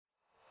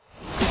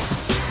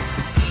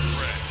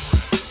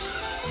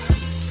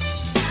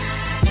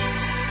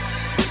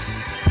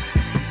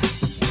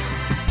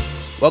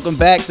Welcome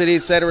back to the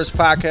Etceteras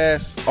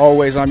podcast.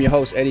 Always, I'm your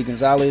host, Eddie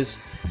Gonzalez.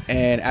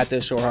 And at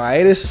this short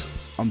hiatus,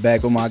 I'm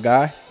back with my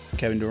guy,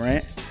 Kevin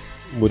Durant.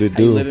 What it How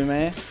do? you living,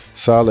 man?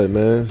 Solid,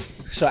 man.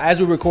 So as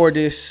we record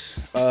this,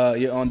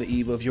 you're on the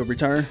eve of your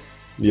return.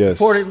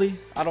 Yes. Reportedly,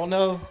 I don't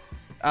know.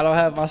 I don't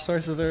have my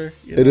sources there.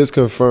 It is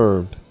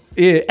confirmed.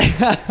 Yeah.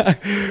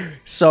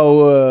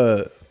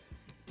 So,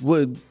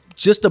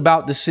 just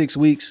about the 6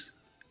 weeks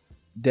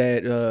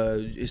that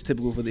is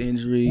typical for the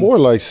injury. More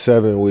like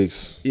 7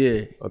 weeks.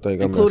 Yeah. I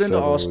think including I'm the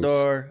at 7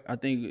 All-Star. weeks. I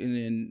think, and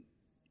then,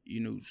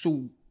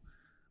 so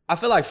I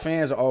feel like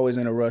fans are always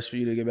in a rush for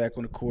you to get back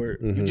on the court.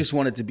 Mm-hmm. You just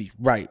want it to be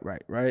right?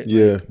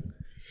 Yeah. Like,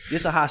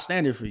 it's a high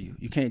standard for you.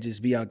 You can't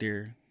just be out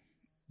there.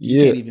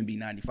 You can't even be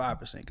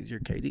 95% because you're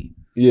KD.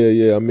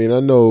 Yeah. I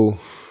know.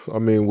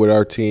 With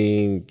our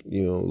team,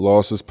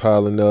 losses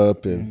piling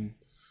up and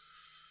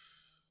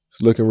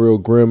it's looking real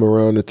grim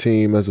around the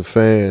team as a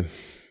fan,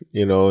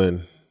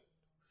 and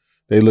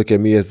they look at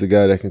me as the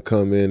guy that can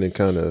come in and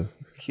kind of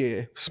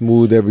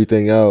smooth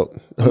everything out.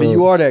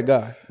 You are that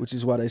guy, which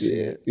is why they say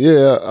it.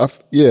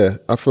 Yeah,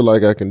 I feel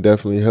like I can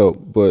definitely help,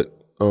 but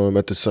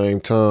at the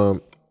same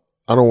time,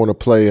 I don't want to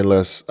play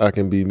unless I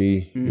can be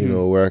me,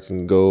 where I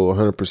can go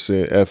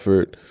 100%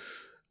 effort,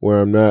 where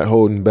I'm not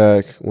holding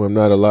back, where I'm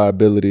not a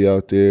liability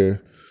out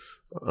there.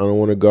 I don't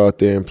want to go out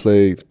there and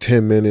play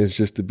 10 minutes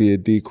just to be a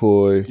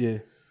decoy. Yeah.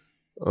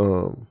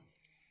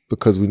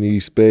 Because we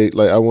need space.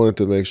 Like, I wanted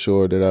to make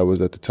sure that I was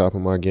at the top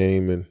of my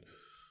game, and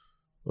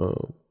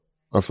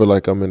I feel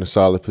like I'm in a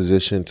solid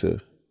position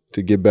to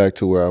get back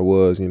to where I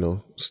was,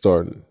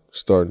 starting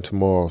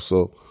tomorrow.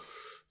 So,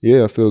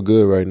 yeah, I feel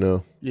good right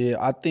now. Yeah,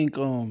 I think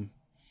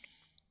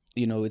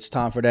it's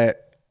time for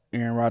that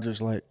Aaron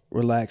Rodgers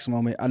relax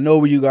moment. I know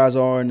where you guys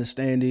are in the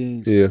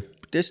standings. Yeah.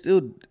 But there's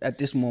still at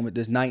this moment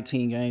there's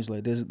 19 games.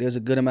 Like there's a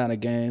good amount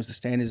of games. The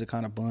standings are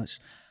kind of bunched.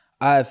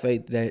 I have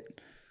faith that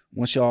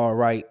once y'all are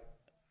right,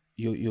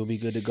 you'll be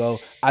good to go.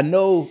 I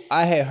know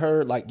I had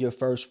heard like your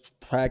first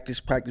practice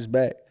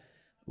back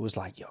was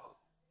like, yo,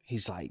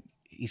 he's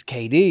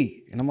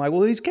KD. And I'm like,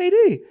 well, he's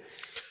KD.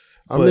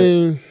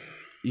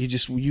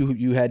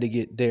 You had to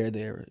get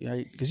there,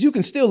 right? Because you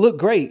can still look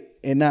great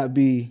and not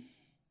be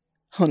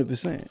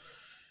 100%.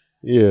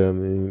 Yeah,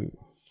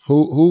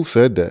 who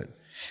said that?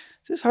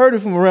 Just heard it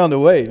from around the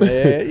way,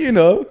 man.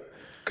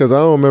 Because I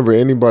don't remember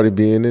anybody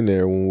being in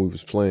there when we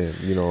was playing.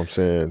 You know what I'm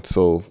saying?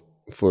 So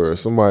for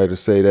somebody to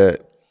say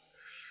that,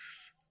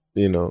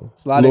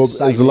 it's a lot of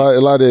excitement. It's a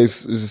lot of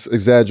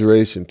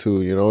exaggeration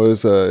too.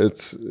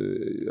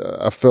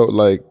 I felt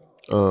like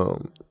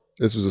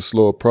this was a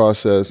slower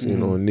process.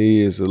 Knee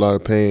is a lot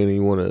of pain, and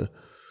you want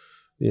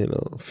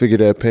to, figure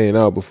that pain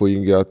out before you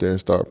can get out there and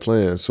start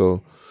playing.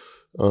 So,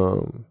 I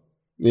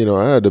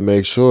had to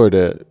make sure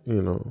that,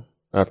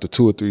 after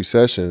 2 or 3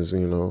 sessions,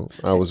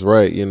 I was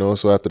right,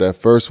 So after that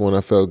first one,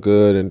 I felt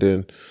good, and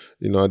then,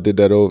 I did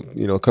that,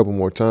 a couple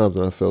more times,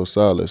 and I felt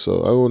solid.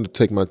 So I wanted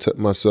to take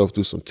myself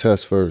through some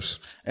tests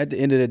first. At the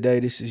end of the day,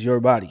 this is your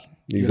body.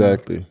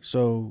 Exactly.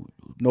 So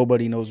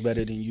nobody knows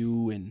better than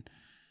you, and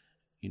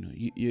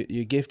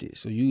you're gifted,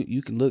 so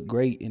you can look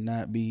great and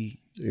not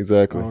be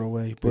exactly all the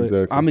way.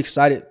 But I'm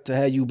excited to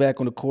have you back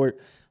on the court.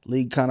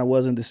 League kind of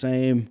wasn't the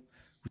same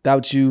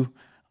without you,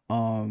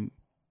 and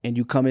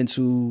you come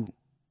into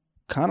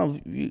kind of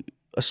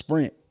a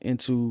sprint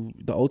into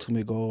the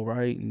ultimate goal,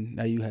 right? And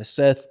now you have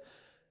Seth,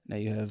 now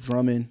you have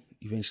Drummond.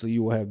 Eventually,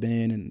 you will have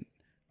Ben, and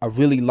I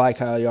really like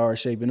how y'all are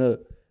shaping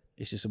up.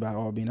 It's just about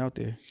all being out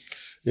there.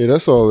 Yeah,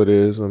 that's all it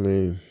is.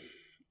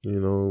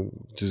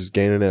 Just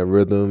gaining that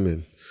rhythm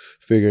and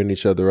figuring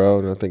each other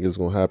out, and I think it's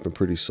going to happen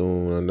pretty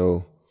soon. I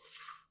know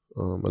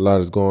a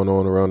lot is going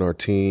on around our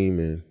team,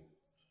 and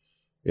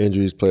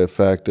injuries play a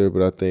factor,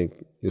 but I think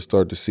you'll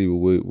start to see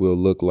what we'll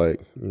look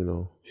like,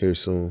 here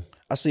soon.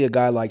 I see a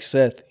guy like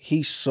Seth.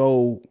 He's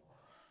so,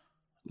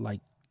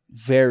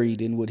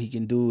 varied in what he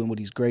can do and what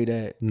he's great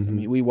at.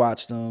 Mm-hmm. We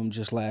watched him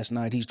just last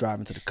night. He's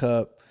driving to the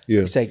cup.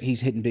 Yeah. He's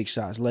hitting big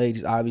shots late.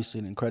 He's obviously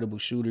an incredible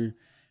shooter.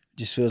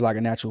 Just feels like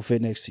a natural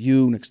fit next to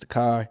you, next to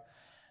Kai.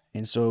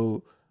 And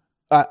so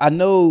I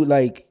know,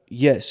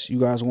 yes, you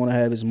guys want to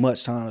have as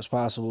much time as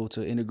possible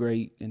to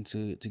integrate and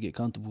to get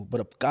comfortable.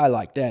 But a guy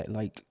like that,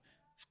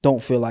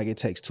 don't feel like it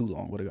takes too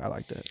long with a guy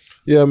like that.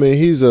 Yeah,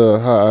 he's a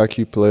high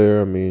IQ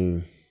player.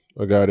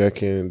 A guy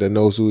that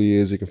knows who he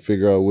is. He can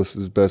figure out what's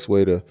his best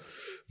way to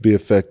be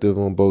effective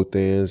on both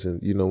ends.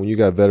 And, when you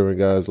got veteran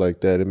guys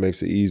like that, it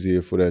makes it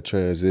easier for that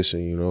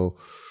transition,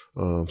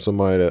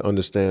 somebody that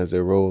understands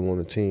their role on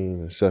the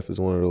team. And Seth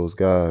is one of those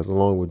guys,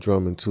 along with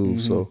Drummond too. Mm-hmm.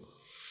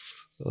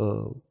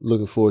 So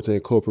looking forward to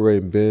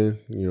incorporating Ben,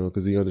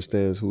 because he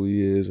understands who he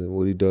is and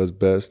what he does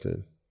best.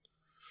 And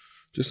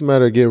just a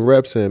matter of getting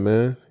reps in,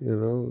 man.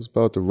 It's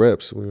about the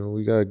reps.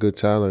 We got good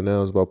talent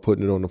now. It's about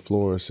putting it on the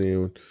floor and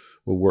seeing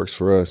what works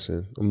for us.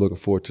 And I'm looking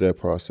forward to that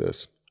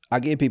process. I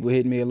get people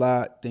hitting me a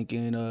lot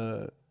thinking,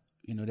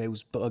 they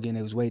was bugging.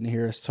 They was waiting to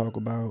hear us talk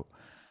about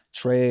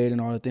trade and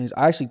all the things.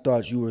 I actually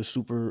thought you were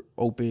super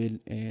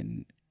open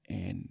and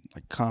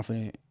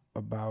confident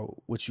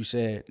about what you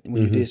said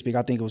when you did speak.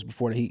 I think it was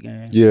before the Heat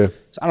game. Yeah.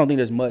 So I don't think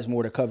there's much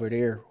more to cover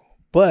there.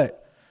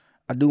 But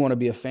I do want to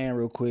be a fan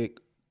real quick.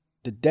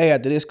 The day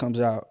after this comes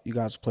out, you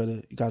guys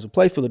will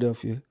play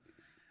Philadelphia.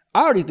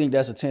 I already think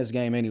that's a tense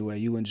game anyway.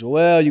 You and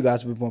Joel, you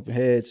guys have been bumping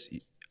heads.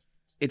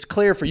 It's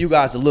clear for you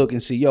guys to look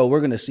and see, yo, we're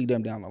going to see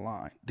them down the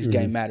line. This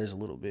game matters a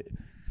little bit.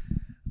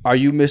 Are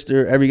you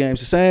Mr. Every game's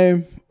the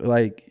same?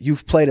 Like,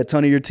 you've played a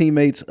ton of your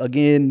teammates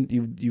again.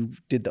 You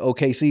did the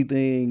OKC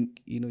thing.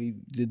 You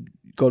did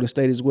Golden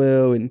State as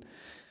well. And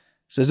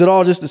so is it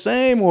all just the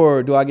same,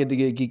 or do I get to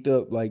get geeked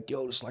up like,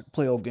 yo, it's like a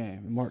playoff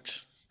game in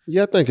March?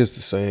 Yeah, I think it's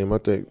the same. I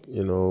think,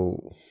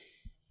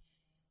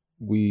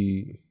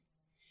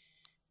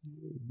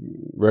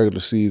 regular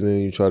season,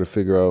 you try to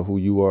figure out who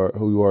you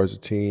are as a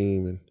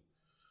team, and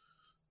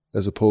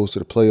as opposed to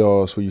the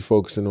playoffs where you're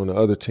focusing on the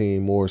other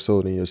team more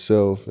so than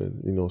yourself.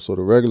 And, so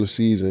the regular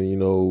season,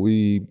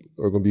 we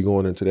are going to be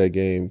going into that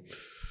game,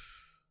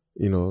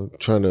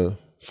 trying to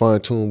fine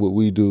tune what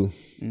we do.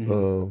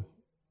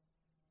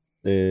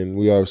 And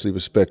we obviously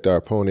respect our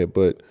opponent,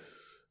 but,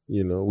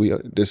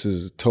 this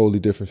is a totally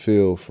different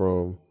feel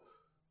from,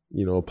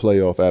 a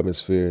playoff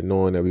atmosphere,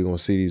 knowing that we're going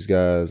to see these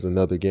guys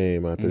another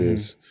game after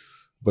this.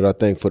 But I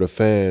think for the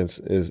fans,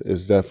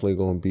 it's definitely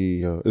going to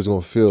be, it's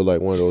going to feel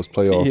like one of those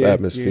playoff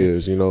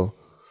atmospheres,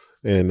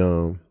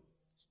 And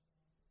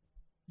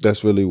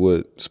that's really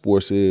what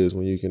sports is,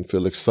 when you can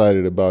feel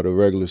excited about a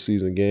regular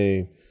season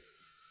game.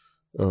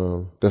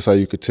 That's how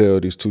you could tell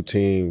these two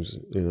teams,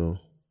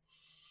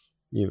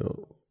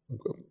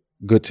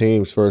 good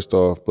teams first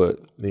off, but,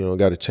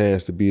 got a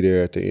chance to be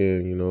there at the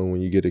end, when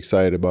you get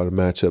excited about a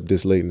matchup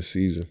this late in the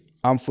season.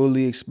 I'm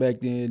fully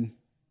expecting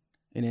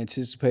and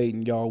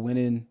anticipating y'all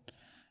winning,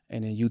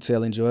 and then you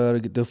telling Joel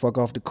to get the fuck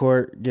off the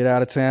court, get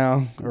out of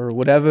town, or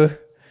whatever.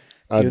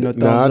 I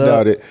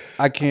doubt it.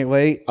 I can't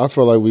wait. I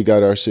feel like we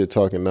got our shit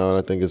talking now, and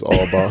I think it's all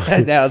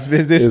about now it's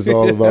business. It's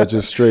all about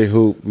just straight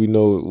hoop. We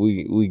know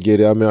we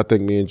get it. I mean, I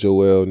think me and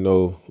Joel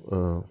know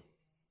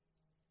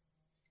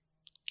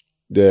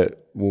that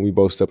when we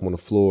both step on the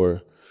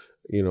floor,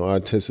 our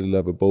intensity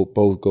level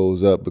both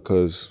goes up,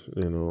 because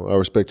I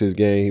respect his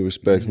game, he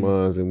respects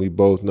mine, and we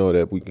both know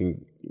that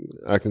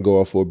I can go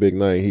off for a big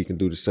night, he can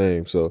do the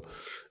same. So,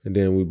 and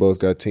then we both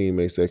got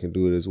teammates that can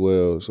do it as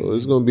well. So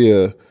it's gonna be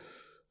a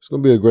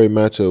great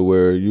matchup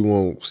where you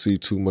won't see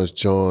too much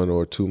John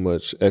or too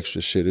much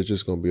extra shit. It's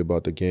just gonna be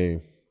about the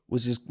game.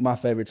 Which is my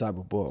favorite type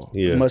of ball.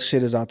 Yeah. As much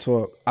shit as I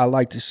talk, I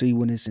like to see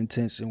when it's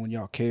intense and when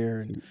y'all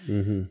care,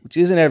 which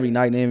isn't every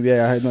night in the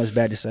NBA. I know it's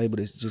bad to say, but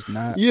it's just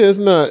not. Yeah, it's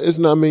not.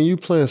 I mean, you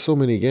playing so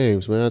many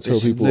games, man. I tell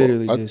people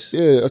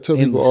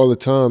people all the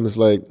time. It's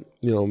like,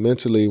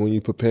 mentally, when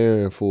you're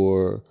preparing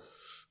for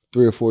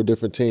 3 or 4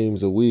 different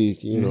teams a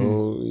week,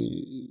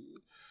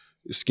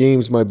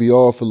 schemes might be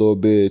off a little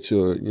bit,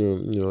 or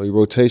your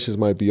rotations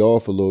might be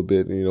off a little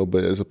bit,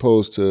 but as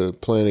opposed to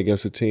playing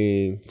against a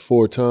team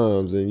 4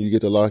 times and you get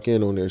to lock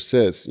in on their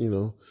sets,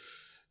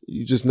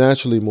 you just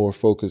naturally more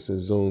focused and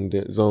zoned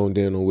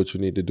in on what you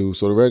need to do.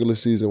 So the regular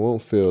season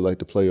won't feel like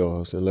the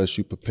playoffs unless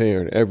you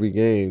prepare in every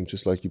game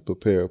just like you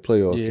prepare a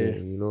playoff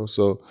game,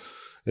 So,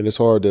 and it's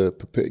hard to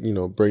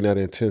prepare, bring that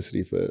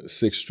intensity for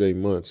 6 straight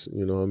months,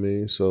 you know what I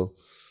mean? So,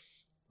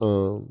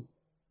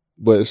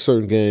 but it's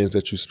certain games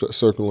that you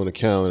circle on the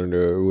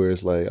calendar where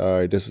it's like, all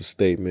right, this is a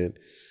statement.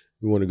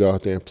 We want to go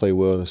out there and play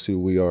well and see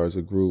who we are as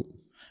a group.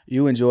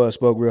 You and Joel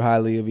spoke real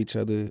highly of each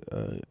other.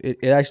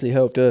 It actually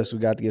helped us. We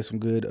got to get some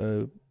good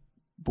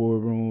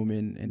boardroom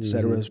and et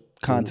cetera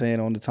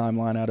content on the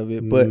timeline out of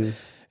it. But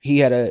he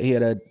had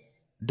a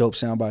dope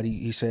soundbite.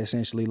 He said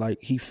essentially, like,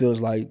 he feels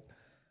like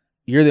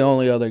you're the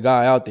only other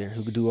guy out there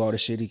who could do all the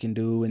shit he can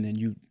do, and then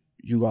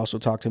you also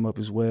talked him up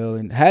as well,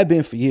 and have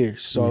been for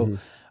years. So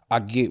I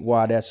get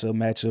why that's a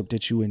matchup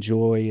that you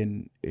enjoy,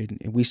 and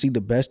we see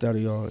the best out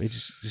of y'all.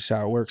 It's just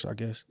how it works, I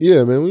guess.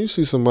 Yeah, man. When you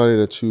see somebody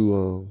that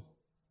you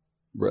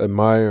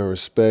admire and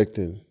respect,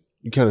 and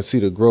you kind of see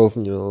the growth.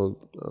 I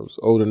was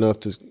old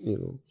enough to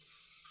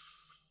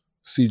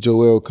see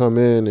Joel come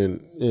in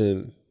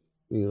and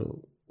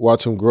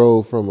watch him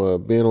grow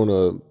from being on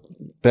a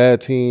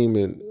bad team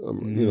and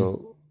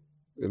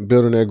and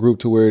building that group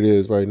to where it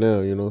is right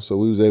now. So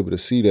we was able to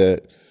see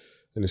that.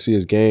 And to see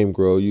his game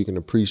grow, you can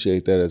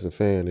appreciate that as a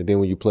fan. And then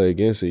when you play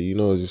against it,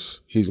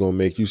 he's going to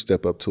make you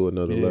step up to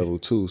another level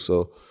too.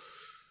 So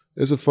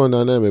it's a fun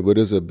dynamic, but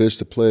it's a bitch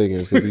to play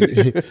against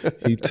because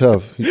he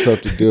tough. He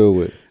tough to deal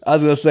with. I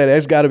was going to say,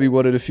 that's got to be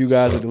one of the few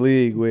guys in the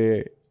league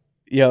where,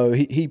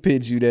 he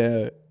pins you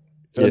down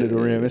under the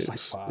rim. It's like,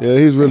 wow. Yeah,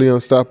 he's really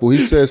unstoppable. He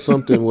said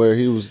something where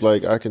he was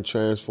like, I can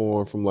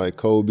transform from like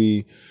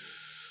Kobe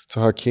to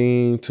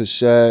Hakeem to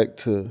Shaq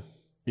to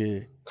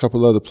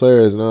couple other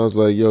players, and I was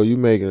like, yo, you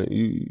making it,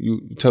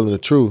 you telling the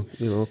truth,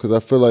 because I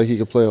feel like he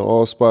can play on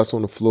all spots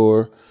on the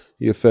floor.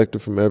 He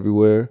effective from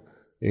everywhere,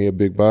 and he a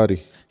big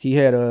body. He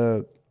had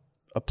a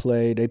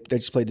play, they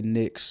just played the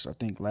Knicks, I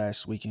think,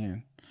 last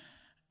weekend,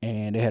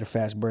 and they had a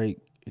fast break,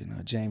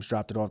 James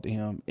dropped it off to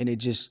him, and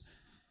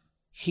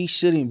he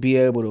shouldn't be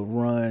able to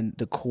run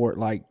the court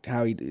like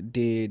how he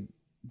did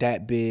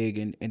that big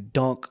and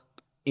dunk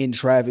in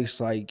traffic. It's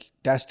like,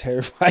 that's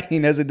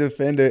terrifying as a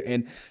defender.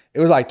 And it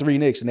was like 3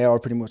 Knicks, and they all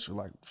pretty much were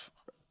like,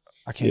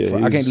 I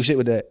can't do shit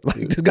with that.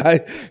 Like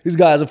this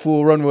guy's a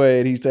full runway,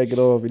 and he's taking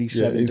off, and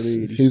he's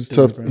 7'3". He's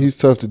tough. He's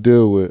tough to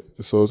deal with.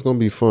 So it's gonna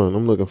be fun.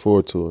 I'm looking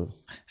forward to it.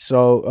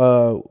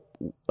 So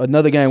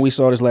another game we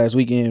saw this last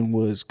weekend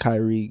was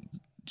Kyrie,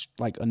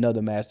 like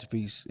another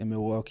masterpiece in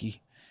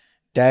Milwaukee.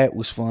 That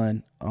was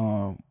fun.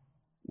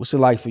 What's it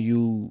like for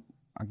you,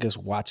 I guess,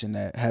 watching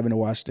that, having to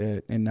watch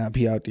that and not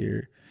be out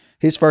there?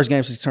 His first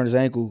game since he turned his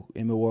ankle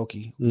in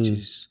Milwaukee, which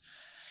is,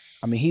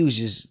 I mean, he was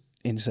just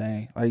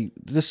insane. Like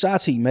the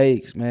shots he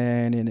makes,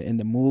 man, and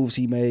the moves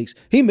he makes.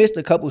 He missed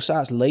a couple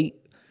shots late,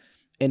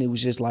 and it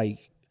was just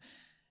like,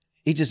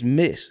 he just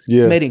missed.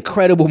 Yeah. He made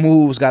incredible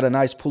moves, got a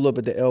nice pull up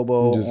at the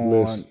elbow. He just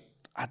missed.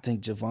 I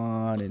think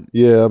Javon and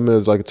I mean, it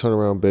was like a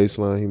turnaround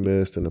baseline he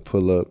missed and a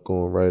pull up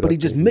going right. But he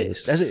just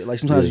missed. That's it. Like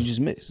sometimes you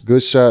just miss.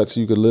 Good shots,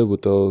 you could live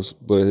with those,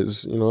 but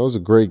it's, it was a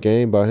great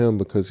game by him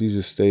because he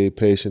just stayed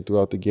patient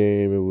throughout the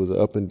game. It was an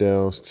up and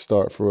down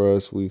start for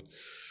us. We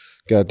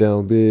got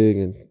down big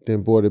and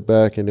then brought it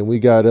back, and then we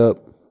got up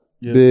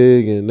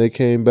big and they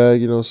came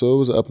back. So it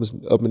was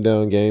an up and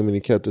down game, and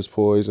he kept his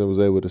poise and was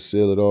able to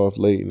seal it off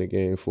late in the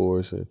game for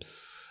us. And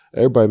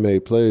everybody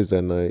made plays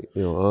that night.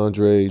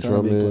 Andre,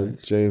 Drummond,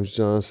 James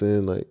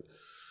Johnson,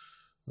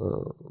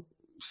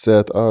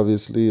 Seth,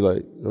 obviously,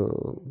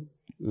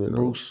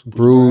 Bruce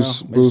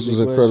was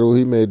incredible.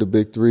 He made the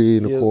big 3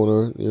 in the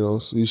corner,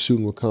 so he's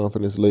shooting with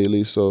confidence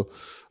lately. So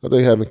I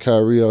think having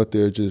Kyrie out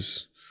there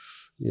just,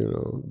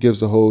 gives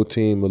the whole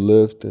team a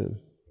lift and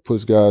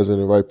puts guys in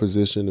the right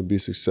position to be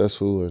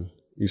successful. And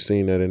you've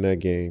seen that in that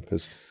game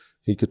because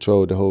he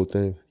controlled the whole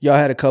thing. Y'all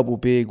had a couple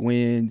big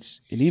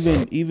wins, and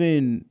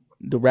even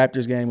the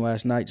Raptors game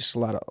last night, just a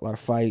lot of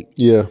fight.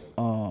 Yeah.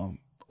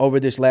 Over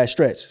this last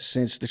stretch,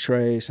 since the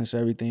trade, since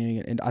everything.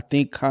 And I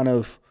think kind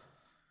of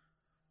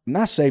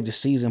not saved the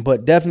season,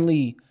 but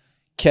definitely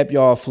kept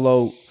y'all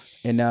afloat.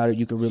 And now that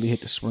you can really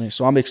hit the sprint.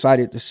 So I'm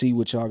excited to see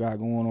what y'all got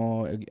going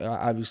on.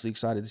 Obviously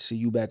excited to see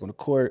you back on the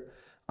court.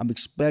 I'm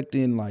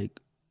expecting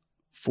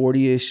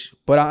 40-ish.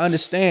 But I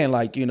understand,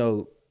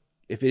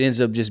 if it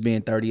ends up just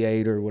being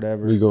 38 or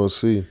whatever. We're going to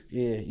see.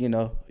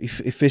 Yeah,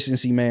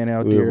 efficiency man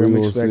out there, I'm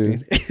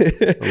expecting.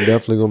 I'm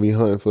definitely going to be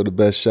hunting for the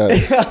best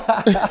shots.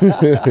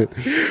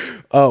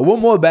 One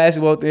more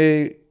basketball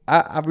thing.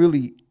 I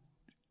really,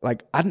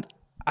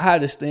 I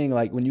had this thing,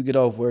 when you get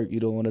off work, you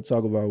don't want to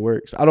talk about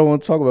work. So I don't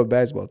want to talk about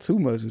basketball too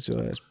much with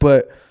your ass.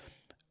 But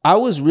I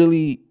was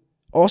really,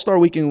 All-Star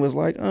Weekend was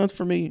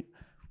for me.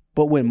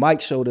 But when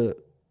Mike showed up,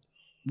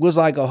 was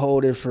a whole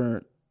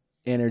different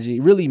energy.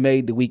 It really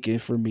made the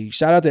weekend for me.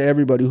 Shout out to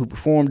everybody who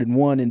performed and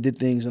won and did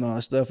things and all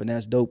that stuff, and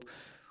that's dope.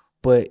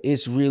 But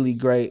it's really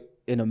great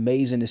and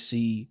amazing to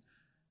see,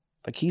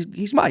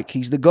 he's Mike.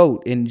 He's the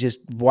GOAT. And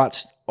just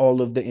watch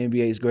all of the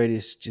NBA's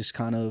greatest just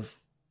kind of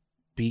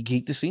be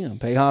geeked to see him,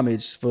 pay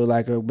homage, for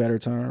lack of a better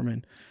term.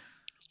 And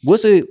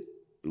what's it?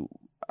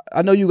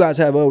 I know you guys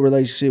have a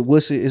relationship.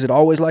 Is it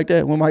always like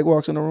that when Mike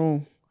walks in the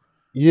room?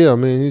 Yeah, I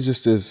mean, he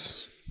just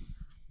is.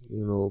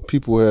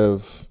 People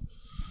have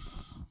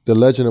the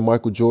legend of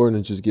Michael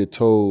Jordan just get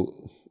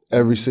told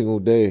every single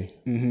day.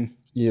 Mm-hmm.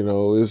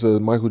 It's a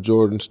Michael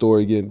Jordan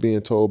story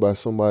being told by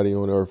somebody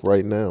on earth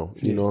right now.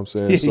 You know what I'm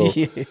saying? So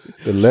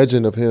the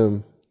legend of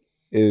him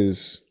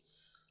is,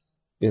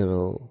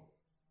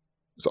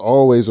 it's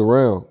always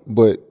around,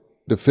 but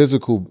the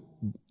physical,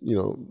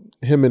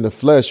 him in the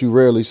flesh, you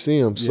rarely see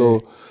him. Yeah.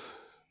 So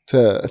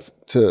to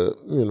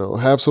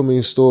have so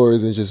many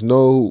stories and just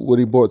know what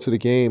he brought to the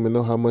game and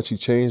know how much he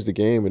changed the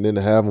game, and then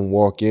to have him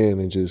walk in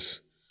and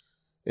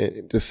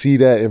to see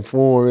that in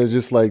form, it's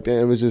just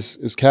damn,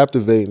 it's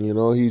captivating.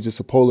 He's just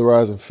a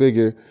polarizing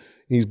figure.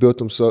 He's built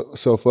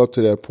himself up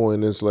to that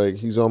point. It's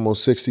he's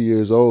almost 60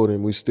 years old,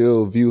 and we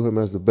still view him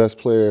as the best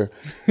player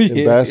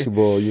in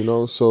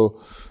basketball. So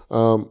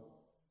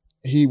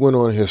he went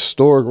on a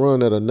historic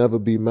run that'll never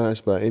be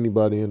matched by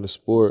anybody in the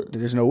sport.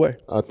 There's no way.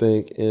 I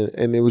think,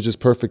 and it was just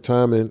perfect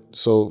timing.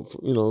 So,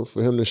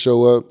 for him to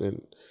show up and,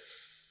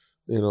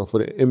 for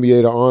the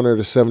NBA to honor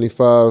the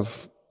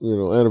 75,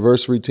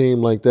 anniversary team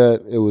like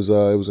that, it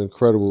was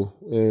incredible.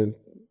 And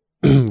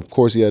of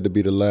course, he had to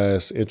be the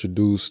last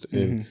introduced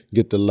and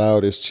get the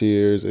loudest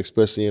cheers,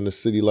 especially in a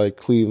city like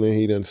Cleveland.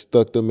 He done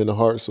stuck them in the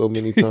heart so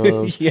many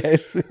times.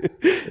 Yes,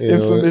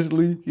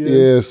 infamously. Yes.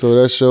 Yeah, so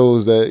that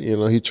shows that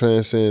he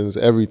transcends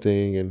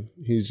everything, and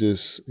he's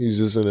just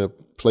in a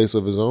place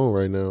of his own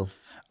right now.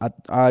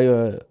 I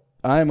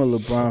am a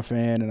LeBron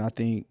fan, and I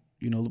think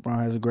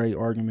LeBron has a great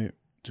argument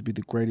to be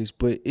the greatest.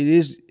 But it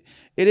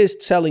is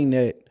telling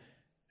that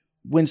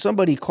when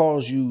somebody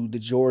calls you the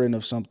Jordan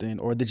of something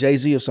or the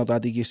Jay-Z of something, I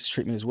think it's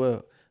treatment as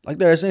well.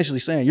 They're essentially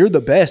saying you're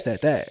the best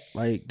at that.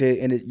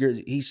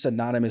 He's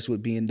synonymous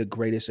with being the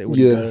greatest at what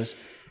he does.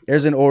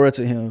 There's an aura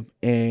to him,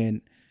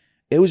 and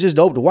it was just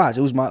dope to watch.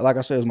 It was like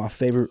I said, it was my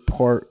favorite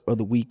part of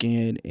the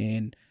weekend,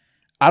 and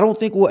I don't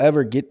think we'll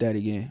ever get that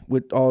again.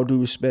 With all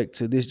due respect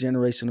to this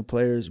generation of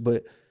players,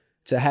 but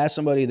to have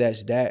somebody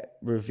that's that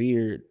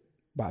revered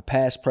by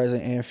past,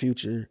 present, and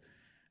future,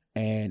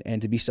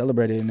 and to be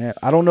celebrated in that.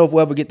 I don't know if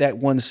we'll ever get that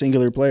one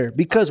singular player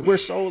because we're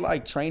so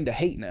like trained to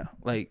hate now.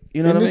 Like,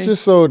 you know and what I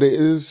it's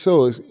mean?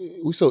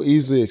 just we're so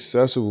easily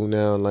accessible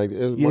now. Like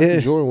Michael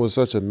Jordan was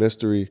such a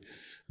mystery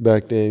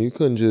back then. You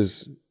couldn't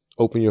just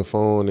open your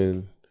phone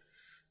and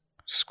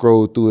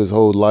scroll through his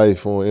whole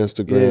life on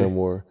Instagram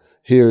or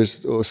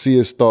see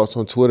his thoughts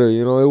on Twitter.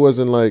 You know, it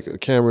wasn't like a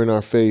camera in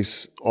our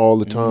face all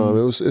the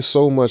time. It's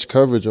so much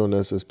coverage on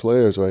us as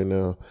players right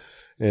now,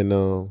 and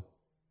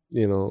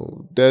you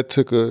know,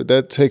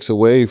 that takes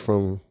away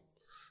from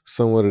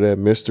somewhat of that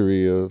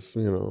mystery of,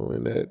 you know,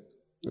 and that,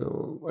 you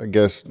know, I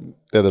guess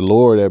that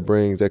allure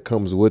that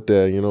comes with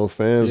that. You know,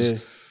 fans,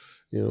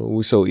 you know,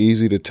 we so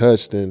easy to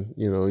touch, then,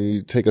 you know,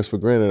 you take us for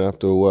granted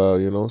after a while,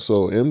 you know.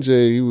 So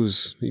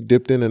MJ, he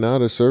dipped in and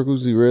out of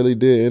circles. He rarely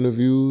did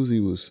interviews. He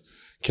was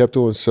kept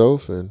to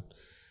himself, and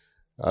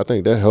I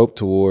think that helped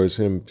towards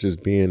him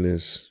just being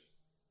this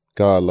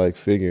godlike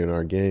figure in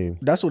our game.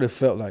 That's what it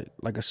felt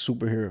like a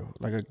superhero,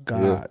 like a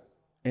god.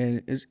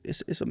 And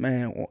it's a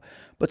man.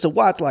 But to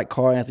watch like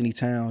Karl Anthony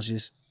Towns,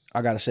 just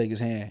I gotta shake his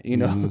hand, you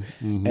know.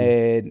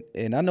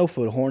 And I know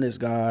for the Hornets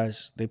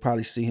guys, they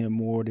probably see him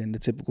more than the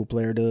typical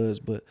player does.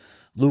 But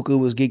Luka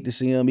was geeked to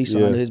see him. He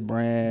signed his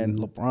brand.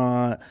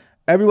 LeBron,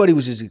 everybody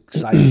was just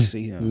excited to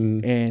see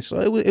him. And so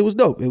it was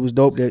dope. It was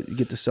dope that you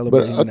get to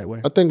celebrate him that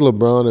way. I think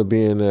LeBron would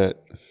be in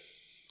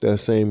that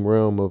same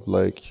realm of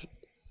like,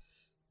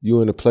 you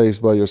in a place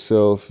by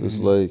yourself is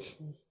like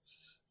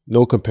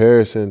no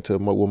comparison to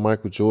what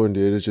Michael Jordan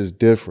did. It's just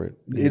different.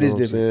 It is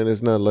different. Saying?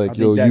 It's not like,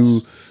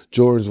 you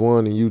Jordan's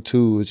 1 and you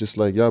 2. It's just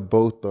like y'all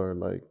both are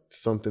like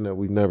something that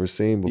we've never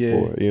seen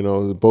before. You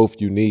know, both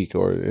unique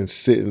and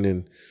sitting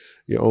in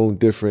your own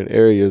different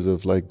areas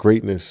of like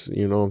greatness.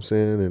 You know what I'm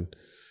saying? And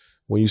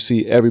when you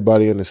see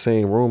everybody in the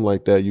same room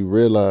like that, you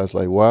realize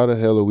like, why the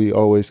hell are we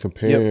always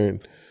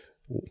comparing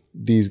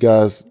these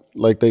guys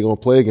like they gonna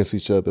play against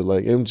each other?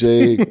 Like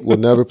MJ will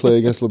never play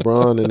against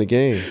LeBron in the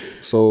game,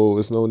 so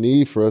it's no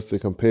need for us to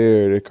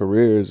compare their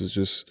careers. It's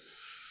just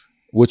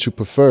what you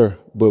prefer.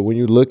 But when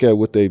you look at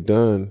what they've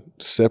done,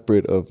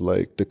 separate of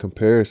like the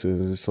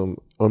comparisons, it's some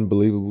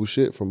unbelievable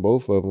shit from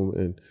both of them,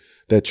 and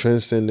that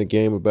transcend the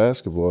game of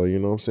basketball. You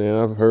know what I'm saying?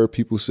 I've heard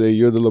people say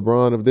you're the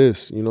LeBron of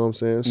this. You know what I'm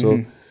saying?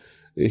 So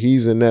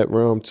he's in that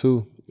realm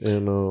too,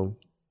 and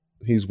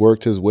he's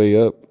worked his way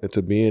up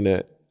into being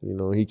that. You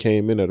know, he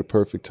came in at a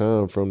perfect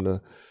time from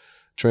the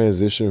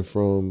transition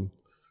from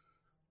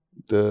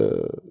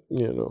the,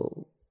 you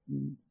know,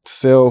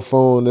 cell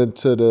phone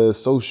into the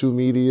social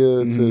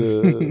media to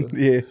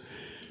the,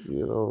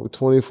 you know,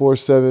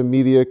 24/7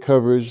 media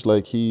coverage.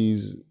 Like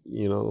he's,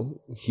 you know,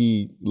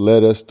 he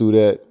led us through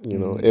that, you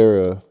know,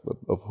 era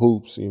of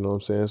hoops, you know what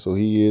I'm saying? So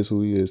he is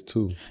who he is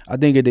too. I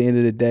think at the end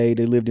of the day,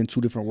 they lived in two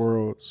different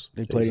worlds.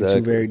 They played in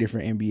two very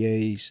different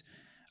NBAs.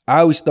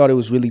 I always thought it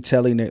was really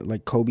telling that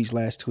like Kobe's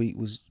last tweet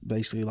was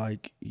basically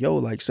like, yo,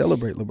 like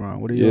celebrate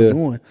LeBron. What are y'all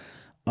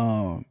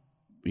doing?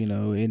 You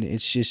know, and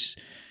it's just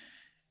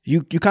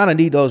you kind of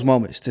need those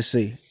moments to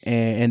see.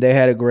 And they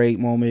had a great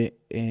moment,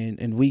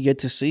 and we get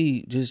to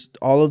see just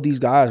all of these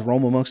guys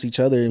roam amongst each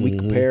other, and we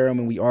compare them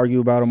and we argue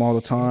about them all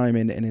the time,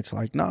 and it's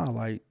like, nah,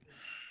 like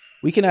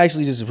we can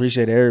actually just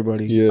appreciate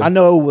everybody. Yeah. I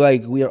know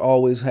like we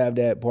always have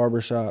that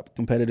barbershop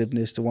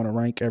competitiveness to want to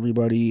rank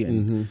everybody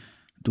and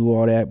do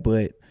all that,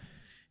 but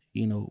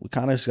you know, we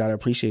kind of just got to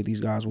appreciate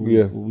these guys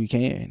where we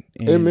can.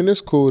 And I mean,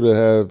 it's cool to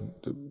have,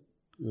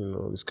 you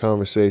know, these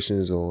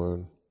conversations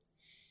on,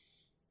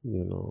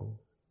 you know,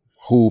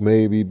 who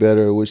may be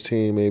better, which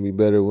team may be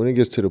better. When it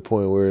gets to the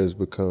point where it's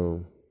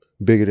become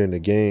bigger than the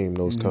game,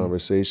 those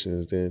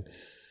conversations, then,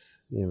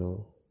 you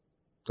know,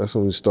 that's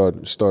when we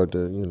start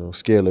to, you know,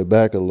 scale it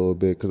back a little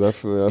bit. Because I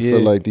feel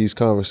like these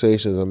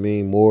conversations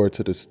mean more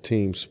to this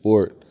team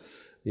sport.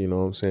 You know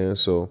what I'm saying?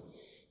 So,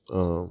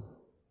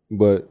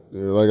 but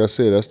you know, like I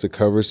said, that's the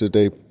coverage that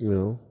they, you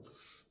know,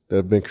 that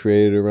have been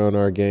created around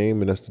our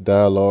game, and that's the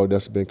dialogue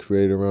that's been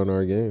created around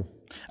our game.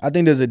 I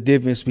think there's a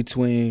difference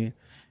between,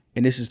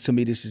 and this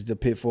is the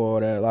pitfall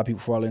that a lot of people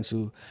fall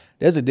into.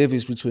 There's a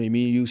difference between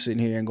me and you sitting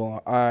here and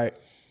going, all right,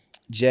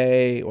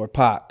 Jay or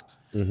Pac,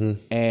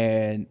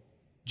 and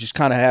just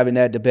kind of having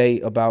that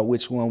debate about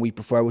which one we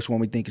prefer, which one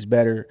we think is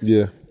better.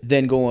 Yeah.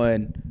 Then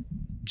going,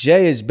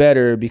 Jay is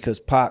better because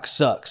Pac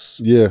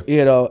sucks. Yeah.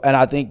 You know, and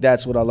I think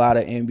that's what a lot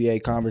of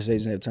NBA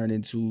conversations have turned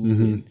into.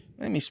 And,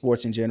 I mean,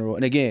 sports in general.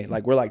 And again,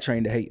 like we're like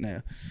trained to hate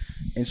now.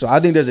 And so I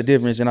think there's a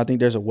difference, and I think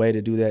there's a way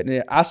to do that.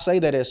 And I say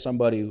that as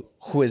somebody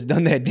who has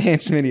done that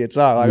dance many a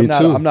time.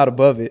 Like, I'm not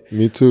above it.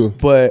 Me too.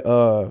 But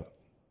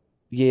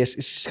it's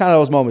just kind of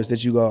those moments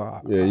that you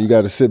go, yeah, you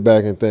got to sit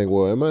back and think,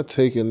 well, am I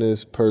taking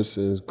this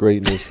person's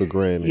greatness for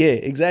granted? Yeah,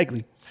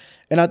 exactly.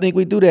 And I think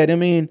we do that. I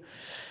mean,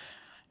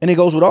 and it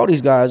goes with all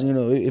these guys, you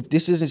know, if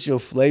this isn't your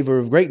flavor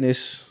of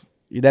greatness,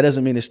 that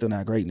doesn't mean it's still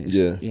not greatness.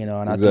 Yeah, you know,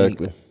 and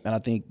exactly. I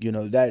think you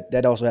know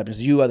that also happens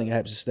to you. I think it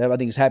happens to Steph. I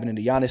think it's happening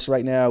to Giannis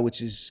right now,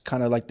 which is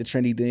kind of like the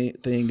trendy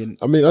thing. And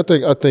I mean, I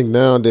think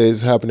nowadays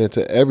it's happening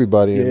to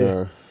everybody in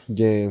our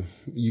game.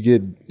 You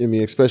get, I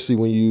mean, especially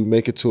when you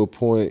make it to a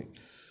point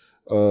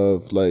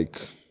of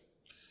like,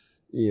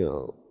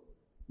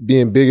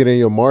 being bigger than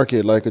your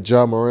market, like a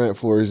Ja Morant,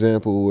 for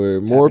example, where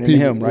It's more happening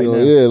to people, him right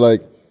now.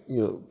 like,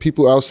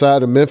 people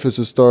outside of Memphis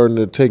are starting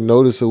to take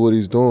notice of what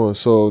he's doing.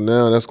 So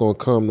now that's going to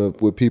come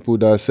with people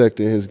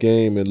dissecting his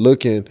game and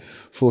looking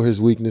for his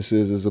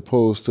weaknesses as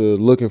opposed to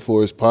looking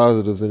for his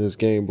positives in his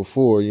game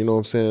before. You know what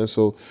I'm saying?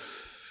 So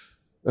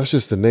that's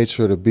just the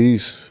nature of the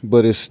beast.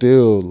 But it's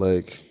still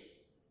like,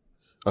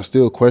 I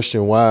still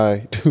question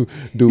why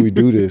do we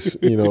do this?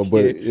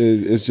 But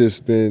it's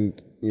just been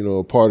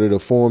a part of the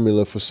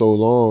formula for so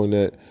long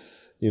that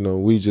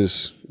we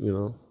just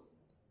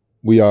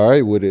we all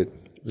right with it.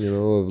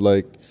 Of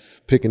like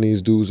picking these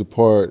dudes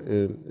apart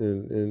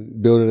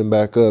and building them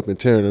back up and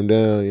tearing them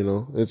down.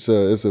 It's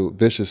a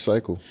vicious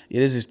cycle.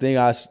 Yeah, there's this thing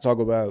I talk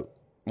about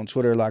on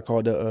Twitter, like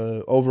called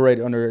the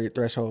overrated, underrated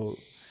threshold,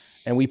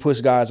 and we push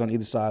guys on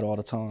either side all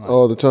the time.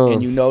 All the time.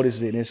 And you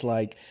notice it, and it's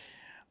like,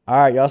 all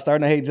right, y'all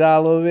starting to hate Ja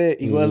a little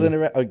bit. He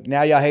wasn't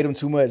now. Y'all hate him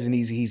too much, and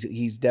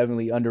he's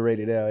definitely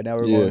underrated now. And now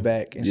we're going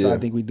back, and so I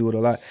think we do it a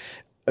lot.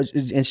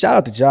 And shout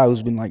out to Ja,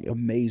 who's been like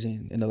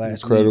amazing in the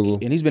last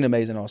week, and he's been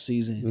amazing all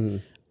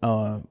season.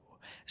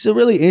 It's a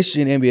really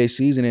interesting NBA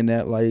season in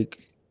that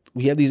like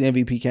we have these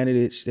MVP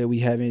candidates that we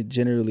haven't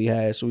generally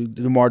had. So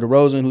DeMar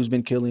DeRozan, who's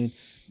been killing.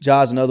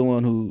 Ja's another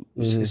one who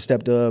has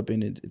stepped up,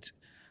 and it's.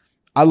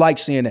 I like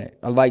seeing that.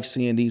 I like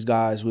seeing these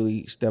guys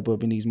really step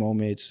up in these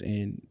moments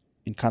and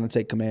kind of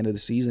take command of the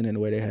season in the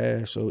way they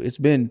have. So it's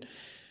been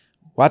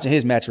watching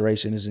his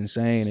maturation is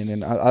insane. And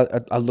then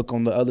I look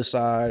on the other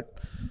side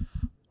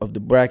of the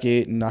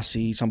bracket and I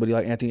see somebody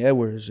like Anthony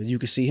Edwards, and you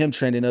can see him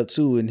trending up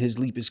too, and his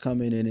leap is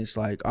coming, and it's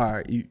like, all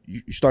right, you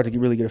start to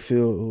really get a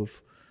feel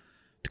of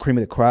the cream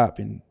of the crop.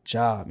 And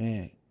Ja,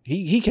 man,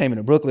 he came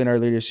into Brooklyn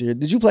earlier this year.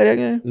 Did you play that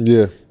game?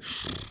 Yeah.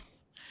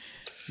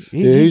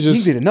 He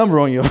did a number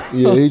on you.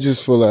 Yeah, he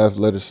just full of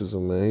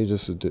athleticism, man.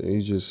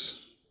 He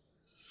just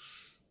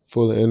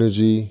full of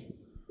energy.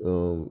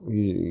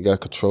 He got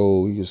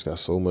control. He just got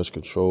so much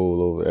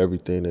control over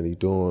everything that he's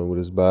doing with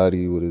his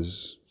body, with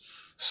his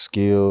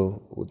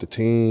skill, with the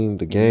team,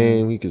 the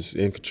game. He gets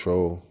in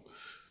control.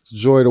 It's a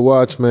joy to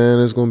watch, man.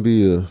 It's going to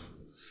be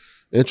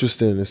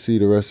interesting to see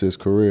the rest of his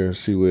career and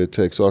see where it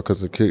takes off,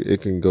 because it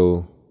can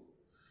go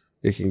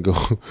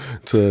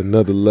to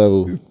another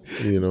level,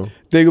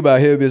 Thing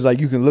about him is like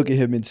you can look at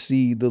him and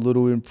see the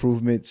little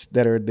improvements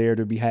that are there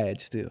to be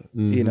had still.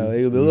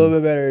 He'll be a little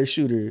bit better as a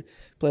shooter,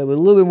 play with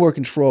a little bit more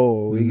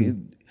control.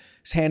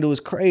 His handle is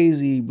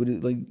crazy, but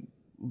it's like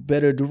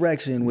better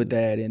direction with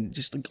that, and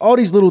just like all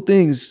these little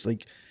things.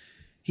 Like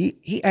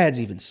he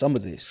adds even some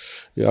of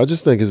this. Yeah, I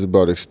just think it's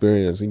about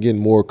experience and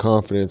getting more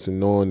confidence and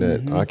knowing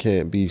that I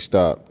can't be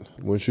stopped.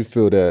 Once you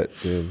feel that,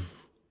 then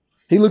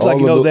he looks like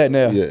he knows that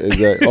now. Yeah,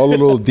 exactly. All the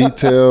little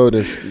detail,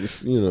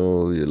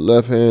 your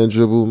left hand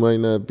dribble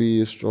might not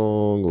be as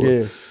strong,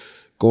 or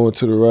going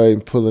to the right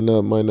and pulling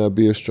up might not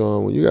be as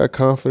strong. When you got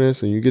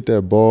confidence and you get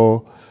that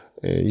ball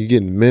and you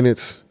get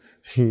minutes,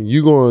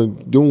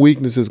 them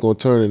weaknesses going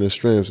to turn into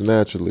strengths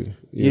naturally.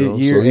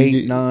 Year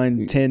 8,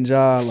 9, 10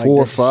 job. 4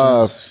 or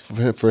 5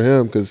 for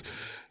him, because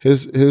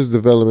his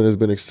development has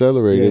been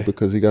accelerated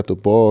because he got the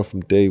ball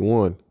from day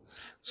one.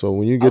 So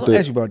when you get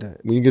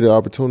when you get an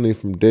opportunity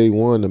from day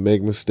one to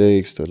make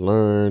mistakes, to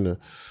learn, to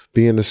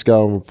be in the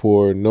scouting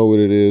report, know what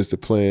it is to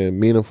play in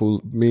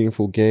meaningful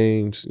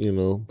games,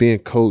 being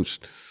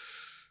coached,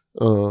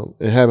 and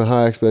having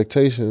high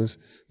expectations,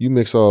 you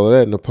mix all of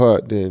that in the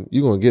pot, then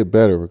you're gonna get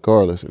better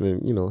regardless. And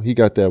then he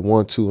got that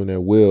 1-2 and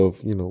that will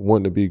of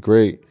wanting to be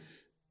great.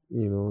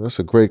 That's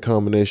a great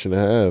combination to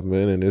have,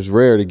 man. And it's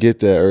rare to get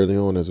that early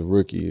on as a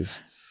rookie.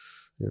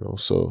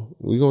 So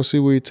we're going to see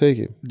where he take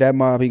it. That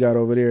mob he got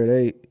over there,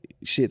 they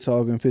shit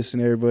talking,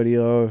 pissing everybody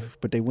off,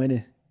 but they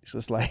winning. It's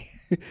just like,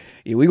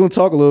 we're going to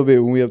talk a little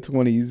bit when we up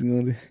 20. He's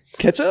going to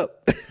catch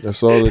up.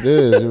 That's all it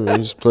is. You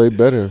just play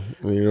better.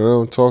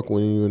 Don't talk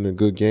when you're in a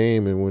good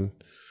game, and when,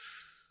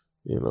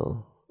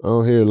 I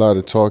don't hear a lot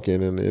of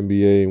talking in the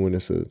NBA when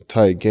it's a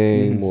tight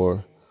game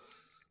or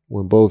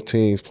when both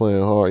teams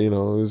playing hard.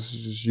 It's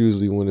just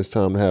usually when it's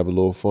time to have a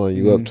little fun.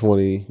 You up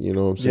 20, you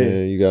know what I'm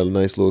saying? You got a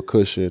nice little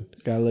cushion.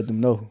 Gotta let them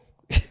know.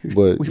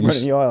 But we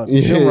running y'all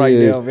right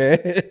now, man.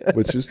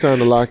 But it's time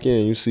to lock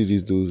in. You see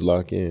these dudes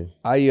lock in.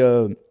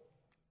 That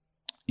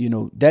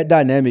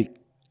dynamic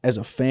as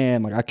a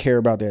fan, like I care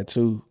about that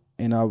too.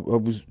 And I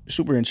was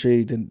super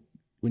intrigued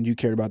when you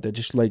cared about that,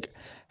 just like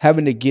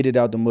having to get it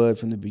out the mud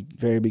from the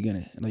very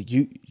beginning. Like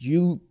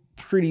you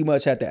pretty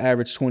much had to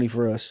average 20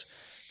 for us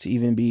to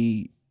even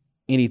be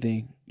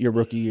anything your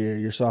rookie year,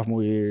 your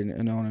sophomore year,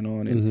 and on and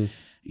on. And,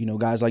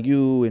 guys like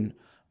you and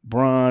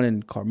Bron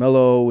and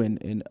Carmelo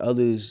and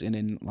others, and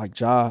then like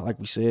Ja, like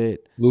we said.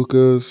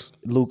 Luka.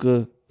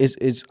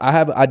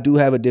 I do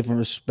have a different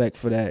respect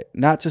for that.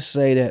 Not to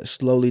say that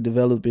slowly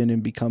developing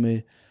and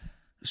becoming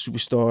a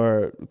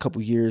superstar a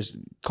couple years,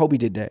 Kobe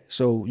did that.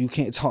 So you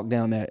can't talk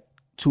down that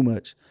too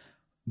much.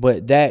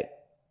 But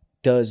that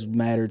does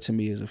matter to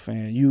me as a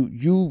fan.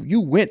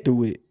 You went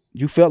through it.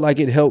 You felt like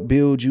it helped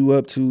build you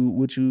up to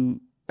what you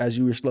as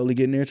you were slowly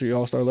getting there to your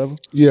all-star level?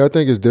 Yeah, I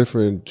think it's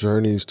different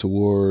journeys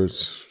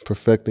towards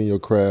perfecting your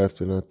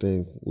craft, and I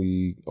think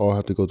we all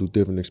have to go through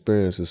different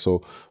experiences.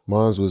 So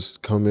mine was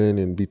come in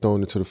and be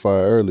thrown into the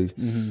fire early.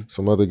 Mm-hmm.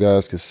 Some other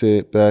guys could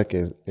sit back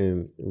and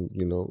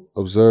you know,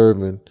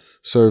 observe and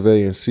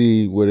survey and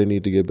see where they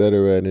need to get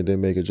better at, and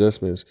then make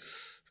adjustments.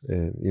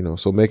 And you know,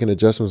 so making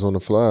adjustments on the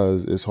fly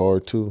is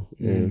hard too.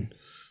 Mm-hmm. And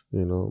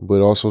you know,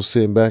 but also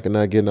sitting back and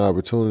not getting an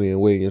opportunity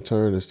and waiting your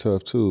turn is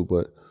tough too.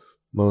 But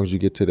as long as you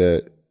get to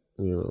that,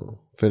 you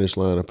know, finish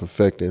line of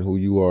perfecting who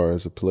you are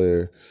as a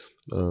player,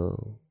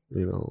 you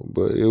know.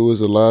 But it was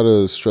a lot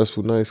of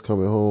stressful nights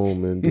coming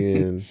home and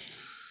being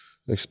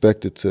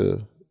expected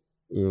to,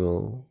 you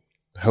know,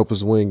 help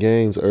us win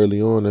games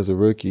early on as a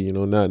rookie. You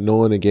know, not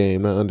knowing the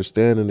game, not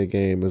understanding the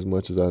game as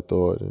much as I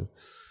thought, and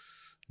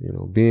you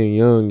know, being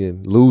young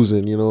and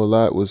losing. You know, a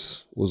lot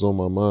was on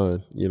my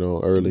mind. You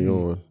know, early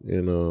on,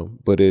 and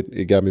but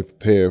it got me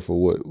prepared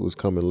for what was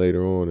coming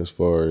later on as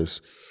far as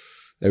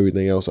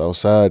everything else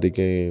outside the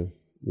game,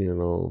 you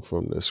know,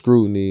 from the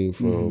scrutiny,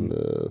 from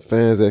the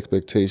fans'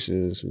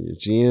 expectations, from your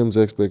GM's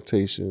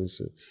expectations,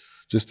 and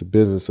just the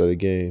business of the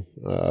game.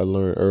 I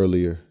learned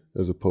earlier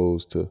as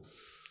opposed to,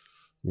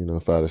 you know,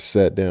 if I'd have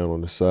sat down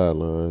on the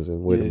sidelines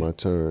and waited my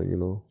turn, you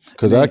know.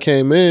 Because I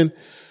came in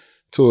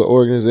to an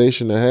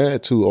organization that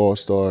had 2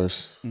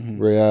 All-Stars,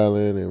 Ray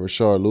Allen and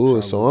Rashard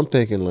Lewis, so I'm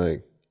thinking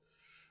like,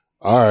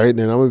 all right,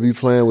 then I'm gonna be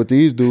playing with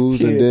these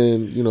dudes, and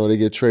then you know they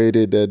get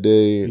traded that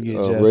day.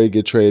 Ray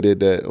get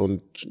traded that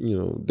on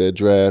that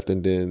draft,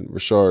 and then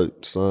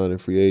Rashard signed a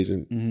free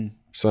agent,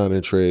 sign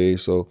and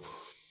trade. So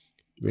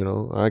you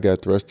know I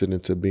got thrusted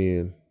into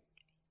being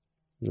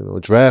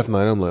draft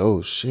night. I'm like,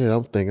 oh shit!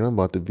 I'm thinking I'm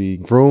about to be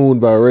groomed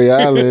by Ray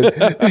Allen,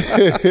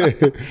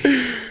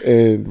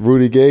 and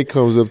Rudy Gay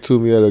comes up to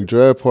me at a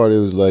draft party. It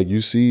was like, you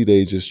see,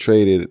 they just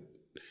traded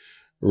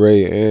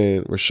Ray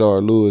and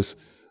Rashard Lewis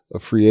a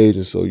free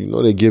agent, so you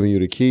know they're giving you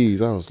the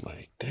keys. I was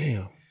like,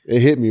 damn. It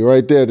hit me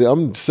right there.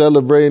 I'm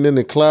celebrating in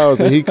the clouds,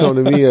 and he come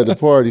to me at the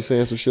party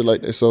saying some shit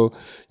like that. So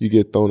you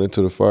get thrown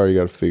into the fire, you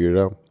got to figure it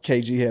out.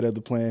 KG had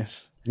other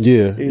plans.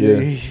 Yeah.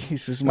 He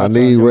said, I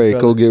need Ray.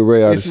 Go get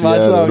Ray out of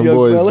Seattle. Them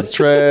boys is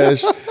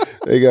trash.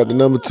 They got the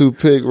number 2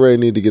 pick. Ray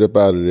need to get up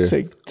out of there.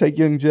 Take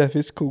young Jeff.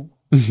 It's cool.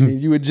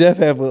 And you and Jeff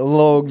have a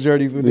long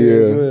journey for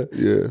there as well.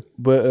 Yeah.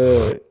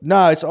 But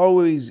it's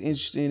always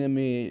interesting. I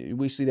mean,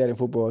 we see that in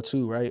football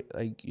too, right?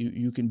 Like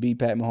you can be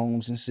Pat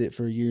Mahomes and sit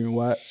for a year and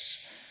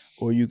watch,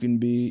 or you can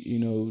be,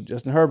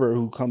 Justin Herbert,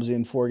 who comes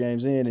in 4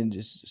 games in and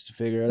just to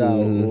figure it out.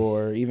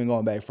 Or even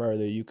going back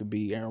further, you could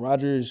be Aaron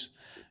Rodgers,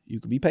 you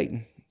could be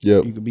Peyton.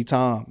 Yep. You could be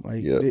Tom.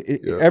 Like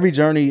every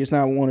journey, it's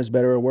not one is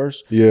better or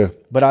worse. Yeah.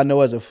 But I know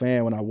as a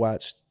fan, when I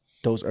watched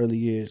those early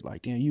years,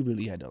 like, damn, you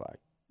really had to like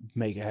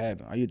make it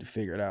happen. You had to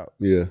figure it out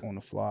on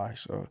the fly.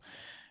 So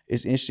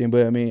it's interesting.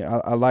 But I mean,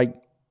 I like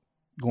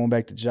going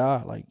back to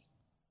Ja. Like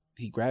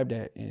he grabbed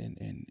that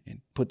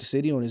and put the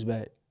city on his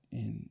back,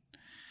 and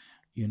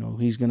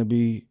he's gonna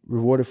be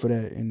rewarded for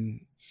that,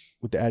 and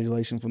with the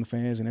adulation from the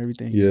fans and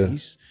everything. Yeah.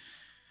 He's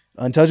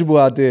untouchable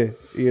out there.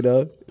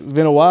 It's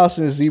been a while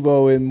since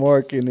Zebo and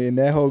Mark and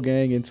that whole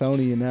gang and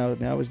Tony, and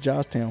now it's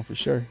Johnstown for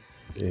sure.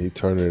 Yeah, he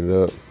turning it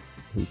up.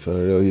 He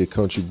a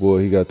country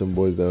boy. He got them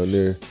boys down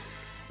there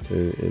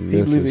in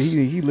Memphis.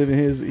 He living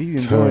his. He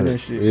enjoying that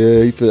shit.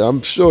 Yeah,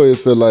 I'm sure he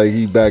feel like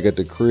he back at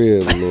the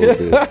crib a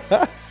little bit.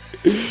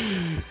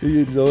 He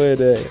enjoying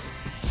that.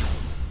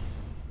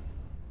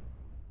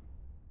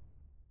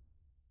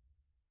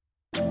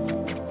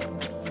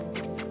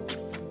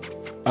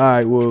 All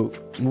right, well,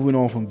 moving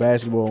on from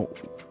basketball,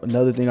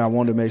 another thing I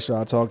wanted to make sure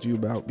I talk to you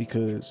about,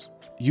 because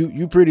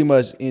you pretty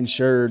much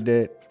ensured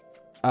that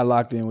I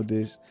locked in with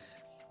this.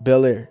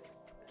 Bel Air.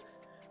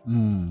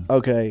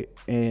 Okay,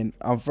 and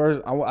I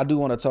do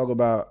want to talk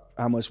about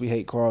how much we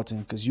hate Carlton,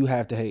 because you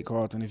have to hate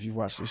Carlton if you've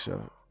watched this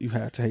show. You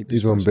have to hate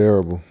this. He's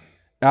unbearable.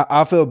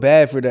 I feel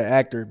bad for the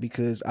actor,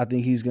 because I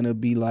think he's gonna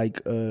be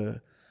like from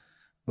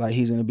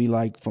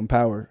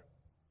Power.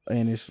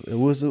 And I'm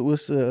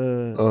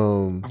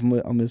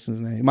missing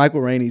his name. Michael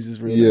Rainey's is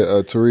real. Yeah,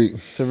 Tariq.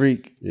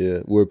 Tariq. Yeah,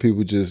 where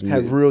people just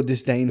have real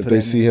disdain for if that. they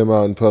see him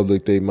out in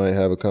public, they might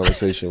have a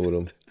conversation with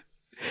him.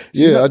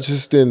 I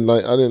just didn't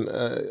like.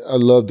 I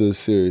love the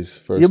series.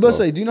 First, you're about to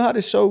say, do you know how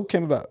this show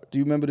came about? Do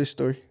you remember this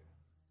story?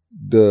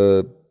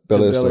 The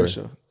Bel Air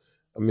show.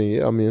 I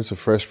mean, it's a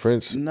Fresh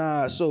Prince.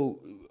 Nah, so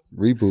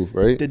reboot,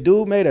 right? The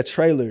dude made a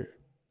trailer.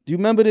 Do you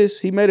remember this?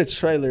 He made a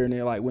trailer and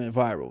it like went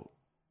viral.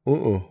 I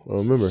don't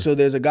remember. So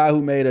there's a guy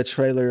who made a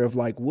trailer of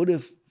like, what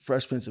if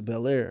Fresh Prince of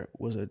Bel Air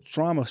was a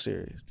drama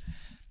series?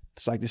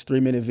 It's like this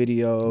 3-minute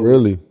video.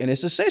 Really? And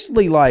it's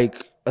essentially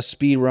like a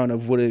speed run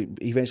of what it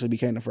eventually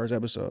became the first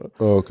episode.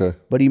 Oh, okay.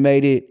 But he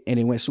made it and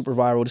it went super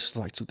viral. This is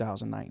like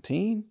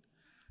 2019.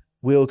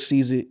 Will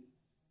sees it,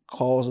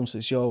 calls him,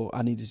 says, yo,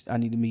 I need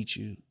to meet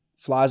you.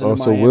 Flies into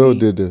Miami. So Will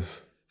did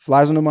this.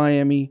 Flies into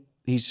Miami.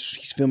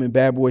 He's filming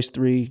Bad Boys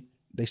 3.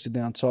 They sit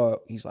down,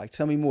 talk. He's like,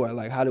 tell me more.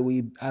 Like, how do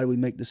we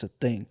make this a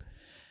thing?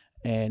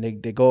 And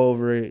they go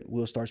over it.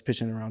 Will starts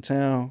pitching around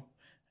town.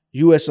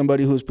 you as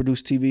somebody who's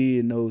produced TV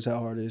and knows how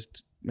hard it is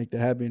to make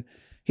that happen,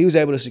 he was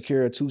able to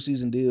secure a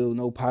 2-season deal,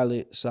 no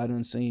pilot, sight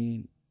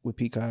unseen with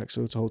Peacock,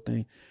 so it's a whole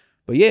thing.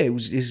 But yeah,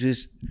 it's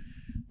just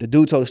the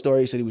dude told a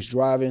story. He said he was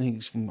driving. He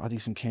was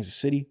from Kansas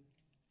City,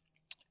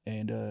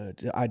 and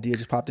the idea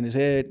just popped in his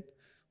head.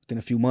 Within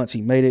a few months,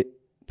 he made it,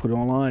 put it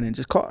online, and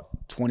just caught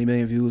 20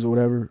 million views or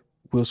whatever.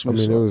 Will Smith.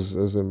 I mean, it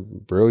was a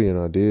brilliant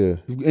idea.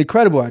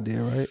 Incredible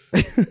idea, right?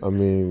 I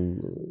mean,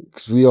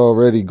 because we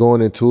already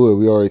going into it,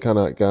 we already kind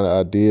of got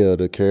an idea of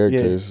the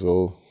characters.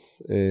 So,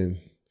 and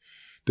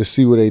to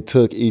see where they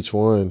took each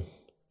one,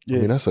 I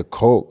mean, that's a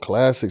cult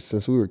classic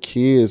since we were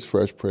kids,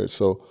 Fresh Prince.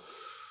 So,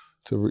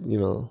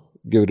 to,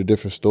 give it a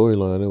different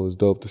storyline, it was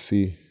dope to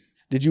see.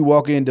 Did you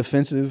walk in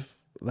defensive?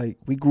 Like,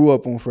 we grew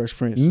up on Fresh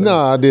Prince. So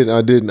I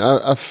didn't.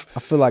 I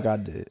feel like I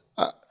did.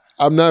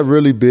 I'm not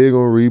really big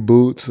on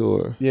reboots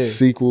or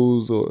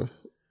sequels or,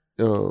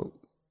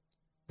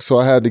 so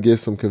I had to get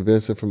some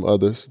convincing from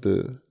others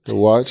to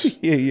watch.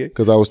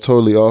 Because I was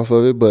totally off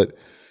of it. But,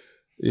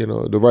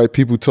 the right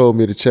people told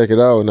me to check it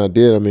out, and I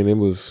did. I mean,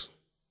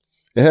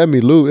 it had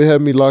me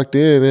locked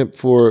in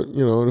for,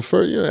 the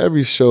first,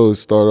 every show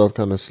start off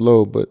kind of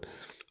slow, but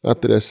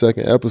after that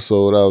second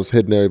episode, I was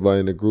hitting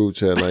everybody in the group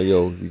chat like,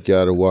 yo, you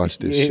got to watch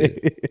this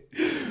shit.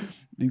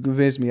 You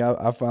convinced me.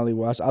 I finally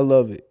watched. I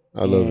love it.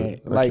 I love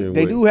it. Like,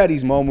 they do have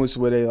these moments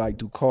where they like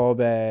do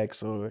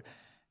callbacks, or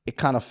it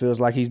kind of feels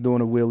like he's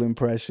doing a Will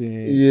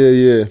impression.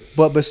 Yeah.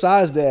 But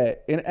besides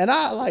that, and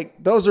I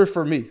like, those are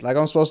for me. Like,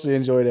 I'm supposed to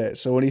enjoy that.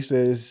 So when he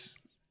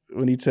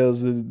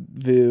tells the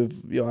Viv,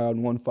 yo, I had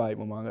one fight,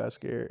 my mom got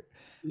scared,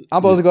 I'm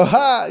supposed to go,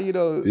 ha,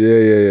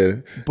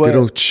 Yeah. But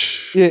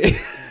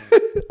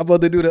I'm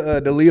about to do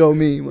the Leo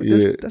meme.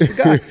 Like, that's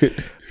the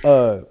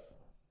guy.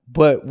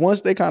 But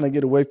once they kind of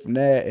get away from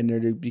that and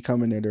they're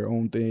becoming their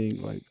own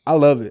thing, like, I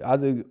love it.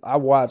 I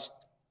watched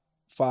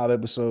 5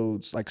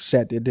 episodes, like,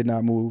 sat there, did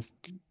not move,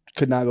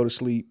 could not go to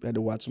sleep, had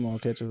to watch them all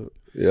catch up.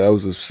 Yeah, I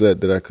was upset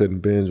that I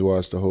couldn't binge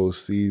watch the whole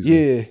season.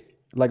 Yeah,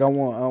 like I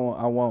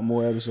want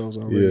more episodes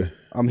already. Yeah,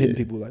 I'm hitting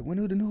people like, when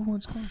do the new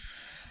ones come?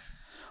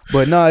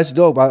 But no, it's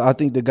dope. I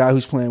think the guy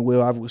who's playing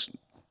Will, I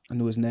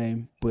knew his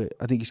name, but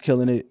I think he's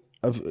killing it.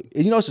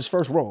 It's his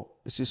first role.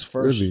 It's his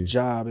first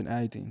job in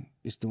acting.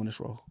 It's doing this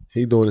role.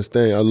 He doing his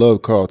thing. I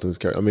love Carlton's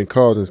character. I mean,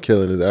 Carlton's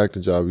killing his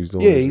acting job. He's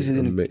doing. Yeah, he's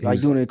doing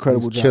an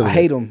incredible job. I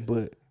hate him,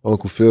 but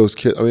Uncle Phil's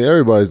I mean,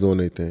 everybody's doing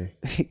their thing.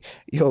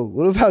 Yo,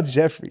 what about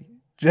Jeffrey?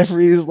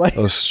 Jeffrey is like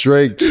a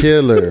straight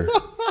killer.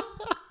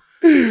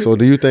 So,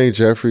 do you think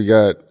Jeffrey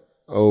got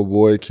old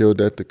boy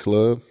killed at the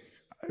club?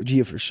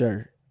 Yeah, for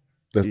sure.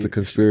 That's the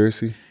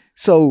conspiracy.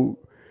 So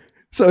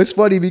it's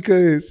funny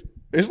because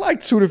it's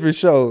like 2 different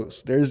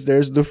shows. There's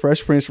the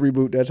Fresh Prince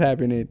reboot that's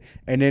happening,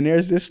 and then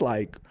there's this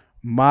like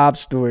mob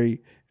story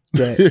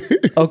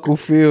that Uncle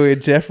Phil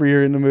and Jeffrey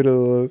are in the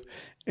middle of,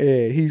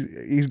 and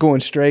he's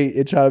going straight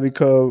and trying to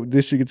become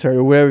district attorney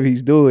or whatever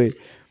he's doing.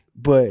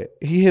 But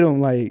he hit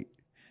him like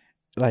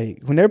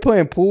when they're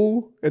playing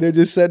pool and they're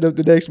just setting up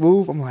the next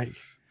move. I'm like,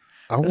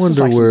 I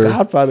wonder like where some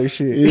Godfather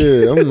shit.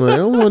 Yeah, I'm like,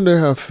 I wonder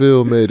how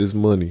Phil made his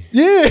money.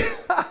 Yeah,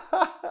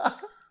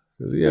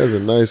 because he has a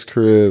nice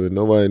crib and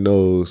nobody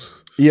knows.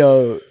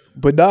 Yo,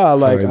 but nah,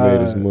 like how he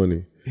made his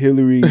money.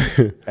 Hillary,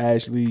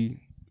 Ashley,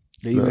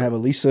 they even have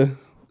Elisa.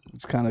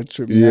 It's kind of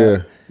trippy.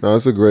 Yeah, no,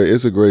 it's a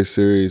great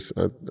series.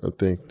 I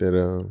think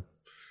that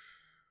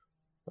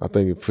I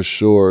think for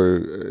sure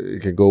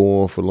it can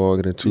go on for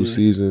longer than 2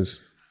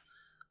 seasons.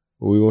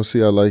 We gonna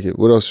see. I like it.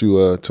 What else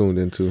you tuned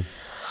into?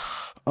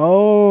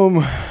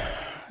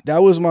 That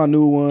was my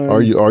new one.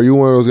 Are you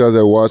one of those guys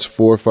that watch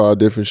 4 or 5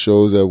 different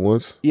shows at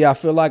once? Yeah, I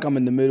feel like I'm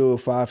in the middle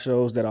of 5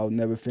 shows that I'll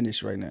never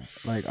finish right now.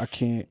 Like, I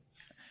can't.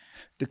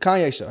 The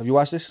Kanye show. Have you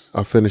watched this?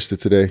 I finished it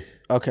today.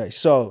 Okay,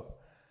 so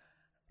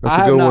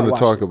that's a good one to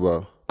talk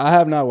about. I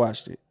have not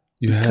watched it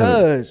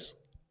because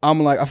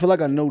I'm like, I feel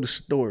like I know the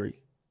story.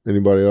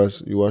 Anybody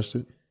else? You watched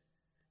it?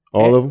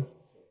 All of them?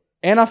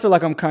 And I feel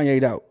like I'm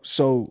Kanye'd out.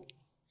 So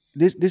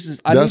this is.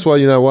 That's why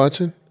you're not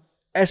watching?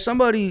 As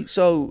somebody,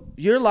 so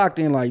you're locked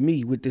in like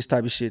me with this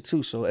type of shit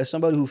too. So as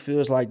somebody who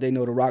feels like they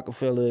know the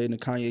Rockefeller and the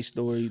Kanye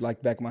story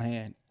like back of my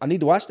hand, I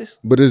need to watch this.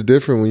 But it's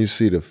different when you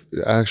see the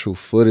actual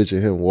footage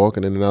of him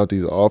walking in and out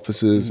these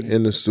offices,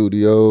 in the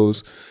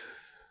studios,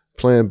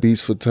 playing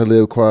beats for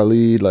Talib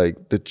Kweli,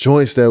 like the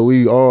joints that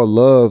we all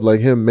love, like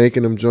him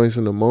making them joints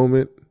in the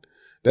moment.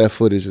 That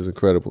footage is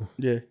incredible.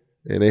 Yeah.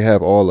 And they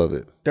have all of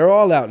it. They're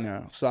all out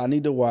now. So I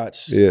need to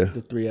watch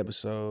the 3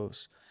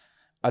 episodes.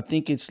 I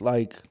think it's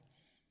like,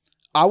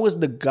 I was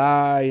the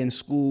guy in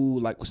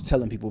school, like, was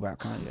telling people about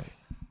Kanye.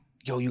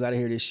 Yo, you gotta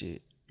hear this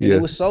shit. And it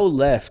was so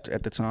left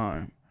at the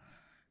time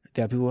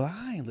that people were like,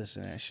 I ain't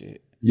listening to that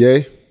shit.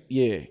 Yay?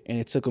 Yeah, and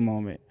it took a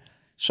moment.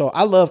 So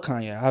I love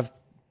Kanye. I have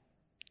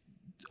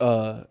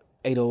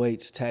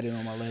 808s tatted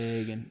on my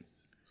leg. And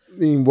I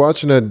mean,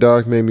 watching that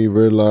doc made me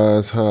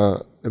realize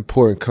how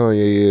important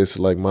Kanye is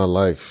to, like, my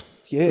life.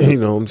 Yeah. You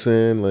know what I'm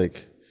saying?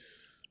 Like,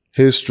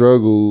 his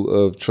struggle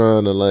of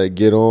trying to like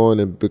get on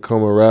and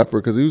become a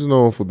rapper, because he was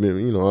known for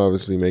being,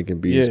 obviously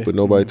making beats, but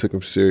nobody took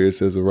him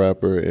serious as a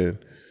rapper. And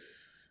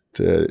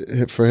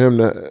for him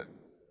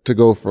to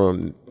go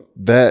from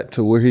that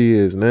to where he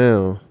is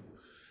now,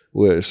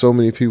 where so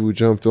many people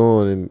jumped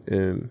on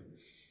and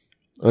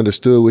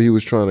understood where he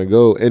was trying to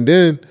go, and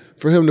then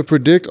for him to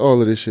predict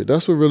all of this shit.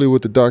 That's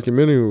what the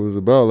documentary was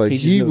about. Like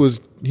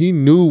he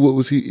knew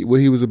what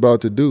he was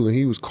about to do, and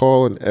he was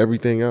calling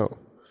everything out.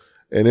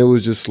 And it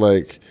was just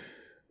like,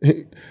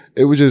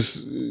 it was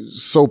just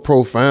so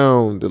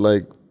profound to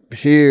like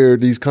hear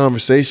these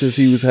conversations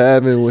he was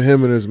having with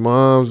him and his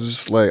moms.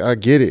 Just like, I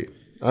get it.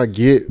 I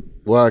get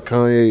why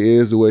Kanye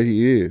is the way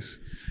he is.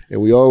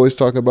 And we always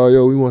talk about,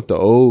 yo, we want the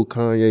old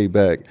Kanye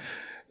back.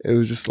 It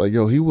was just like,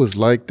 yo, he was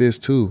like this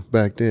too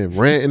back then,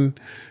 ranting,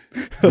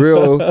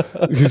 real,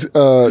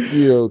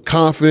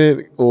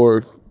 confident,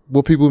 or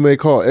what people may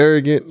call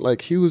arrogant.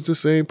 Like, he was the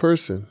same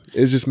person.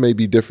 It just may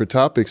be different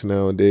topics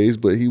nowadays,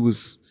 but he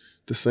was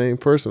the same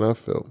person, I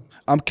felt.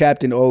 I'm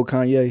Captain Old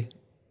Kanye.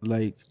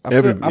 Like,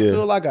 I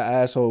feel like an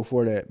asshole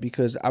for that,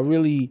 because I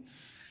really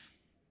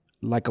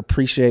like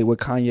appreciate what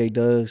Kanye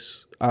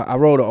does. I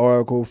wrote an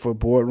article for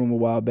Boardroom a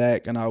while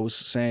back, and I was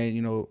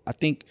saying,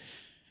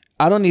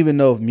 I don't even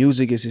know if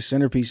music is his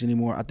centerpiece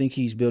anymore. I think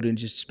he's building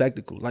just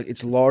spectacle. Like,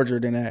 it's larger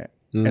than that.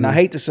 Mm-hmm. And I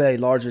hate to say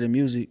larger than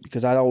music,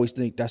 because I always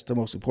think that's the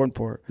most important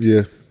part.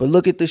 Yeah. But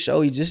look at the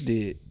show he just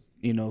did,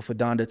 for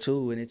Donda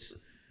 2, and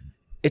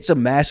it's a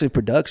massive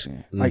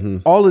production. Like,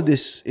 all of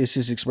this is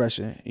his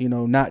expression,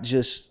 not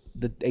just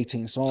the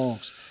 18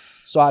 songs.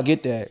 So I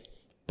get that.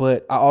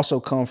 But I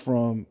also come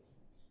from,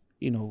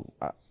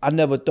 I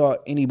never thought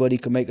anybody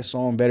could make a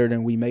song better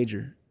than We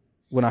Major.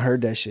 When I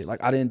heard that shit,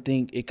 like, I didn't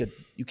think it could.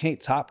 You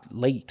can't top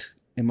Late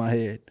in my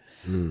head,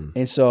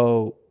 and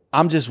so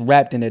I'm just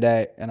wrapped into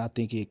that, and I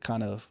think it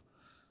kind of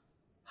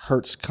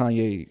hurts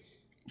Kanye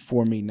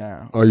for me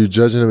now. Are you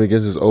judging him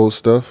against his old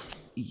stuff?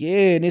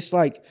 Yeah, and it's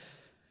like,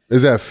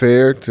 is that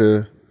fair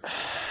to?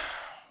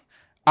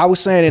 I was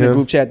saying in a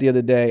group chat the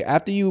other day,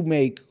 after you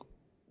make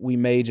We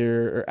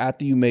Major, or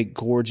after you make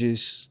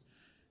Gorgeous,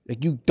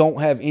 like, you don't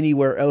have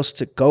anywhere else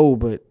to go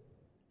but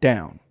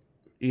down,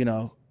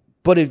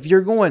 But if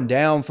you're going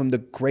down from the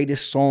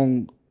greatest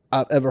song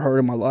I've ever heard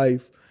in my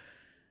life,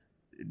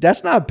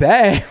 that's not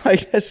bad.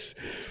 Like, it's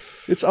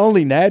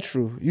only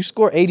natural. You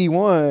score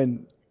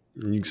 81.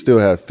 You can still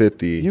have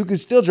 50. You can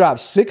still drop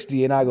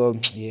 60, and I go,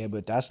 yeah,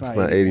 but that's not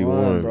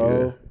 81,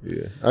 bro.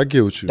 Yeah, I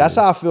get what you mean. That's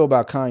how I feel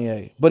about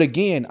Kanye. But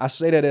again, I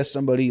say that as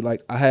somebody,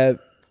 like, I have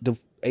the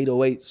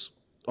 808s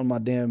on my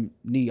damn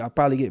knee. I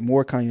probably get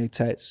more Kanye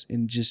tats,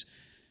 and just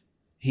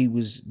he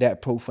was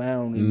that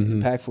profound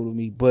and impactful to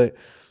me. But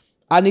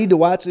I need to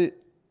watch it.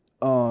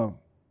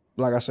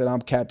 Like I said,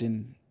 I'm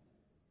Captain.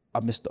 I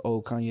miss the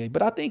old Kanye.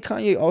 But I think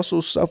Kanye also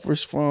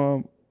suffers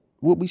from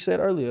what we said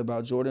earlier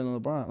about Jordan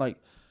and LeBron. Like,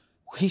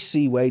 we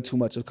see way too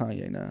much of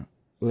Kanye now.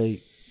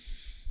 Like,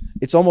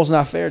 it's almost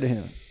not fair to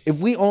him. If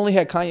we only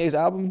had Kanye's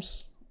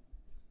albums,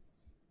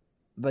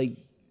 like,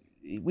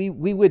 we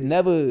would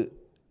never,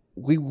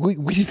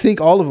 we think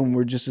all of them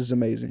were just as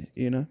amazing,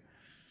 I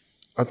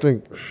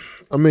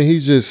mean,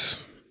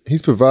 he's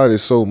provided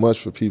so much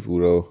for people,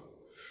 though.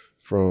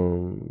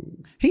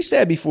 He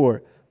said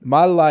before,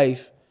 my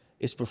life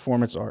is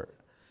performance art,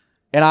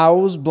 and I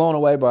was blown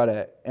away by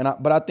that.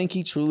 But I think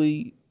he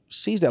truly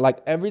sees that. Like,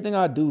 everything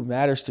I do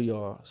matters to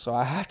y'all, so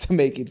I have to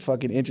make it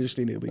fucking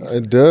interesting at least.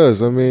 It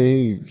does. I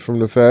mean, from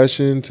the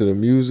fashion to the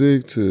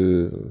music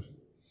to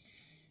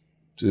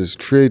just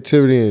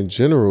creativity in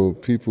general,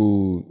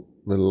 people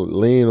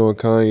lean on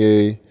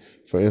Kanye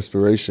for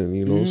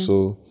inspiration.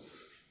 So.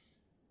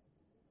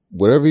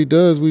 Whatever he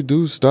does, we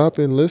do stop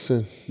and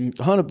listen.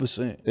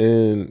 100%.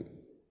 And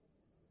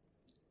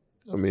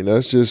I mean,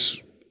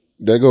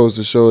 that goes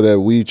to show that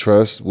we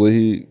trust what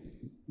he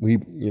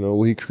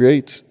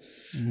creates.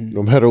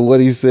 No matter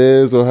what he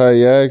says or how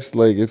he acts,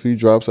 like, if he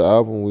drops an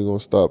album, we're gonna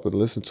stop and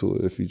listen to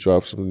it. If he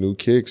drops some new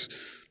kicks,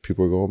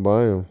 people are gonna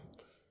buy them.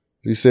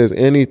 If he says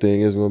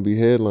anything, it's gonna be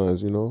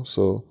headlines,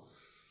 So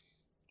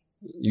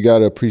you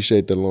gotta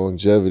appreciate the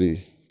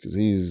longevity.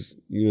 Because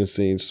you've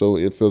seen, so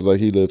it feels like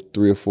he lived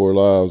 3 or 4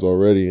 lives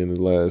already in the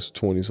last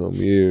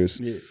 20-something years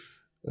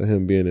of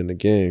him being in the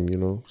game,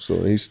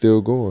 So he's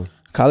still going.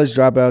 College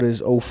Dropout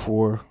is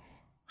 04.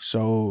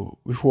 So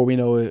before we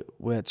know it,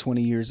 we're at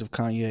 20 years of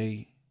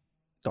Kanye,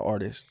 the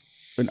artist.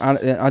 And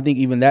I think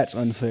even that's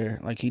unfair.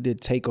 Like, he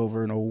did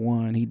Takeover in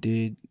 01. He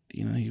did,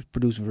 he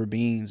produced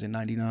Verbeens in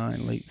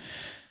 99. Like,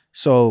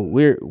 so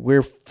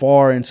we're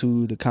far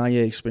into the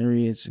Kanye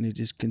experience, and it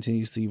just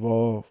continues to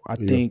evolve. I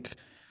think...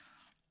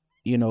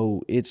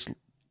 it's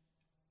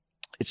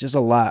just a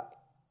lot.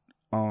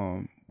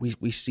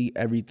 We see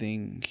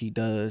everything he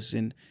does,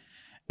 and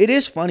it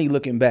is funny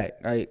looking back,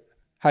 right?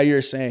 How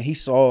you're saying he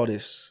saw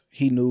this,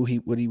 he knew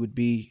what he would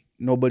be.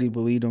 Nobody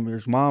believed him, or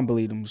his mom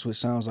believed him, so it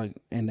sounds like,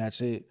 and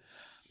that's it.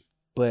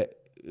 But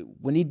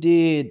when he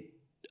did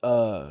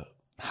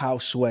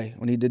House Sway,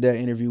 when he did that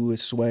interview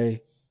with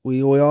Sway,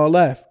 we all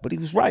laughed, but he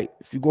was right.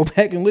 If you go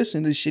back and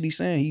listen to the shit he's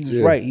saying, he was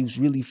right. He was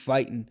really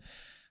fighting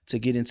to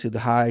get into the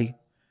high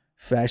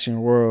fashion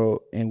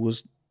world, and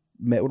was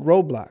met with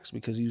roadblocks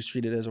because he was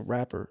treated as a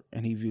rapper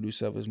and he viewed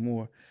himself as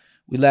more.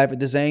 we laugh at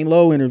the Zane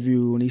Lowe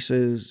interview and he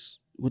says,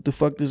 "What the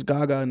fuck does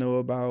Gaga know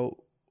about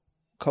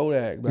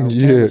Kodak?" About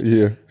cameras?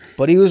 Yeah.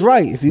 But he was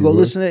right. If you go Mhm.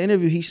 listen to the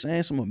interview, he's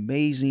saying some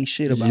amazing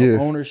shit about Yeah.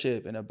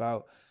 ownership and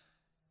about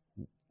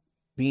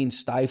being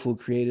stifled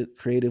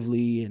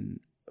creatively and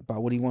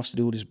about what he wants to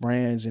do with his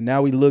brands. And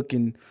now we look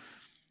and,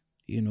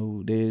 you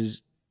know,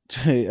 there's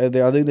I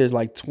think there's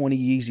like 20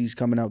 Yeezys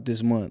coming out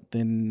this month,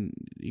 and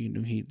you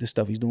know the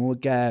stuff he's doing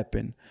with Gap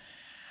and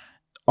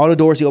all the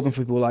doors he opened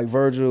for people like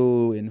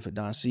Virgil and for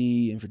Don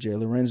C and for Jerry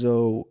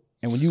Lorenzo.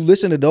 And when you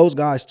listen to those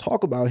guys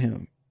talk about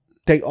him,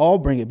 they all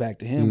bring it back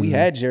to him. We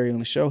had Jerry on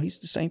the show; he's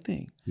the same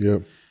thing.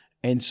 Yep.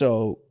 And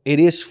so it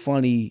is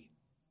funny.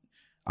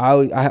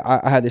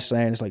 I had this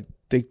saying: it's like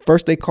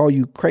first they call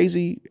you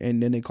crazy,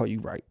 and then they call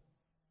you right.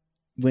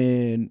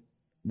 When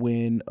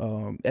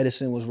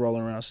Edison was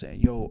rolling around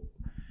saying, "Yo,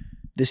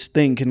 this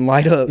thing can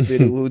light up and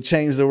it will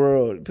change the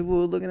world," people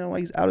were looking at him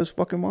like he's out of his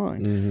fucking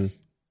mind. Mm-hmm.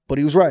 But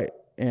he was right.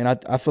 And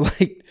I feel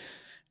like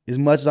as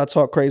much as I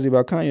talk crazy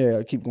about Kanye,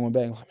 I keep going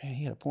back. I'm like, man,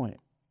 he had a point.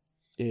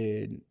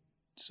 And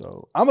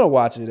so I'm going to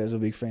watch it as a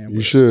big fan.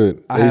 You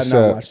should. I have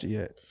not watched it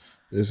yet.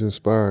 It's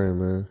inspiring,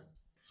 man.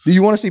 Do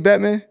you want to see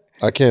Batman?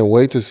 I can't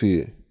wait to see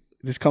it.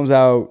 This comes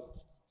out,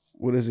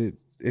 what is it?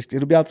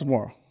 It'll be out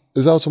tomorrow.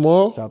 It's out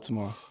tomorrow? It's out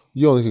tomorrow.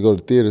 You only could go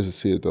to theaters to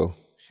see it, though.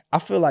 I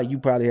feel like you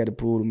probably had to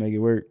pull to make it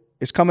work.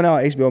 It's coming out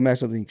on HBO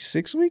Max, I think,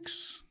 6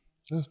 weeks.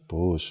 That's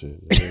bullshit,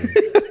 man.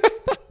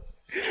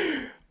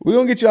 We're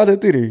going to get you out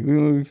of the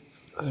theater.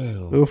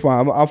 We'll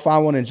find. I'll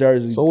find one in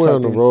Jersey. Somewhere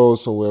on the road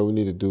somewhere, we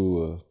need to do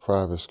a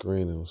private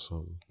screening or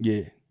something.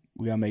 Yeah,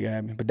 we got to make it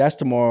happen. But that's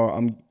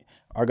tomorrow.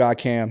 Our guy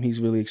Cam, he's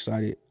really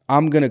excited.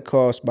 I'm going to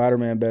call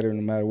Spider-Man better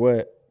no matter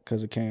what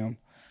because of Cam.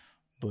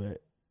 But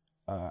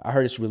I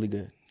heard it's really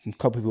good. A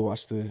couple people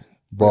watched the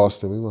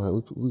Boston.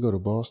 We go to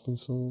Boston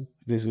soon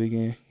this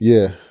weekend.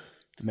 Yeah,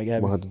 to make it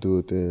happen. We'll have to do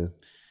it then.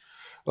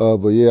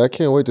 But yeah, I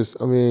can't wait to.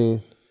 I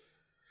mean,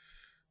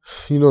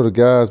 you know, the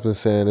guys been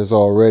saying it's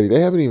already.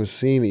 They haven't even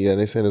seen it yet.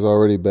 And they saying it's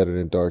already better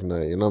than Dark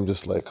Knight, and I'm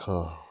just like,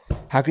 huh?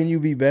 How can you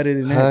be better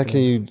than that? How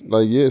can you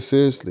yeah?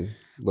 Seriously.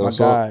 But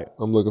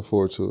I'm looking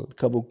forward to it. A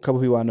couple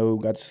people I know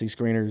who got to see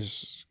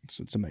screeners.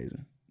 It's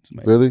amazing. It's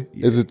amazing. Really?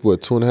 Yeah. Is it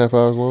what 2.5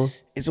 hours long?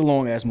 It's a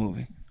long ass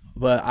movie,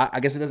 but I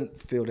guess it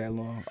doesn't feel that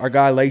long. Our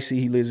guy Lacey,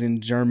 he lives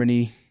in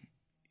Germany,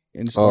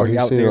 and it's already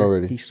out there. It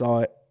already. He saw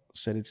it,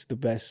 said it's the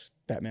best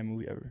Batman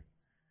movie ever.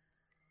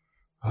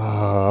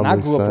 I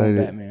grew up on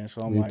Batman,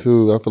 so I'm Me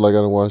too. I feel like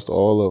I done watched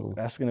all of them.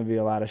 That's gonna be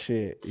a lot of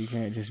shit. You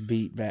can't just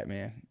beat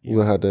Batman. We're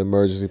gonna have to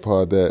emergency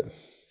pod that.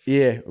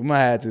 Yeah, we might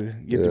have to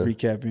get the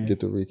recap in. Get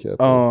the recap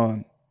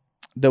in.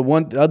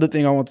 The other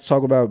thing I want to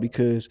talk about,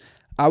 because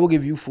I will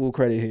give you full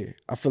credit here.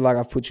 I feel like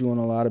I've put you on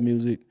a lot of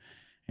music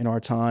in our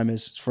time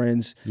as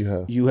friends.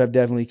 You have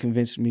definitely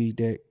convinced me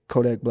that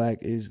Kodak Black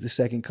is the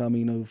second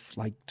coming of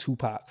like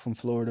Tupac from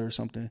Florida or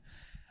something.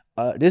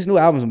 This new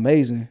album's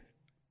amazing.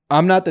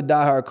 I'm not the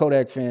diehard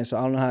Kodak fan, so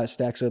I don't know how it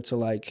stacks up to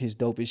like his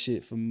dopest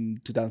shit from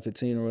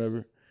 2015 or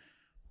whatever.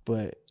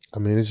 But I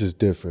mean, it's just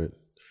different.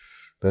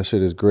 That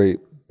shit is great,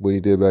 what he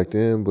did back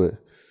then, but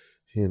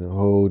he on a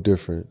whole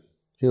different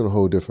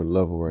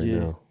level right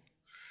now.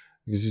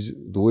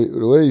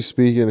 The way he's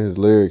speaking, his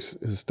lyrics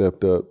has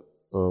stepped up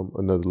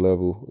another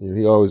level. And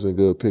he always been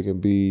good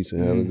picking beats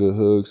and having good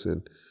hooks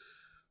and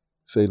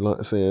saying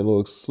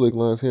little slick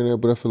lines here and there.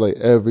 But I feel like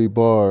every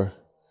bar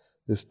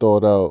is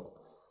thought out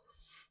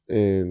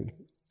and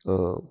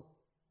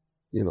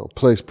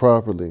placed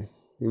properly.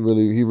 He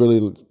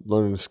really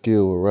learning the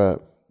skill with rap.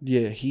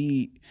 Yeah,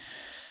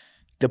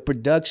 the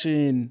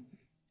production,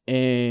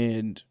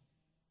 and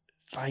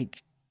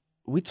like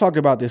we talked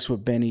about this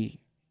with Benny,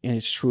 and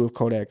it's true of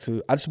Kodak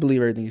too. I just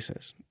believe everything he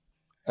says.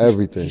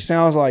 Everything. He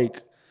kind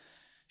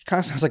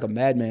of sounds like a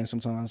madman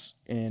sometimes.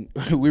 And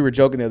we were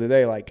joking the other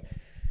day, like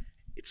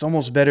it's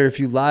almost better if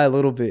you lie a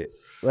little bit.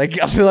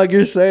 Like I feel like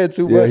you're saying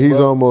too much. Yeah, he's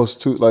bro.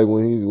 almost too like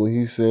when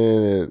he's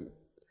saying that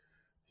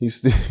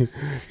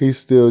he's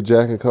still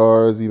jacking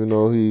cars, even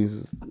though he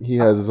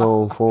has his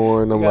own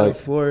foreign. I'm like,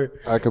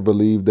 I could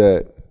believe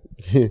that.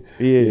 Yeah.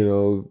 You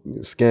know,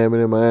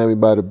 scamming in Miami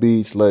by the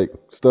beach, like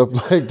stuff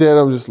like that.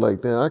 I'm just like,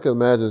 damn, I can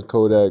imagine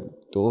Kodak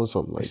doing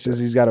something like that. He says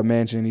he's got a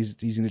mansion.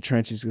 He's in the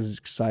trenches because it's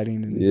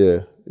exciting. And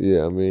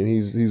yeah. I mean,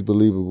 he's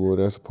believable.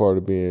 That's a part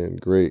of being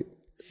great.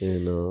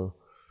 And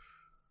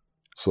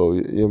so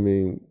I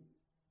mean,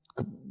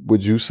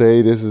 would you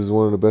say this is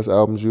one of the best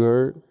albums you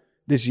heard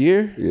this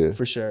year? Yeah,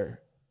 for sure.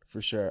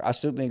 I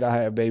still think I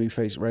have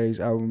Babyface Ray's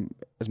album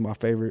as my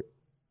favorite,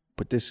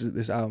 but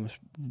this album is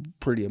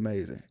pretty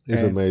amazing.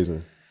 It's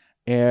amazing.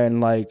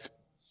 And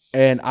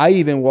I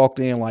even walked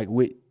in like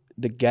with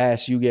the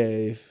gas you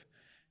gave,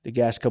 the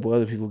gas a couple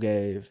other people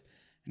gave,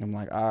 and I'm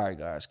like, all right,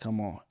 guys,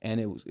 come on. And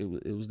it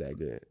was that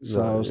good.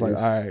 So I was like,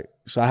 all right.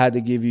 So I had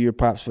to give you your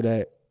props for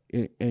that.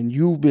 And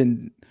you've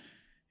been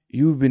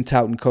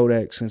touting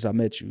Kodak since I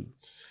met you.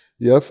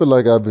 Yeah, I feel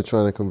like I've been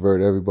trying to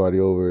convert everybody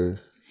over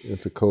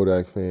into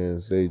Kodak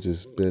fans. They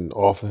just been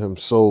off of him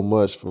so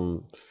much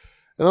and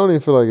I don't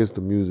even feel like it's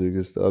the music,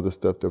 it's the other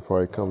stuff that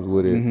probably comes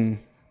with it.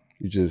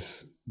 Mm-hmm.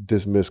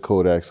 dismiss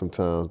Kodak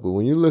sometimes. But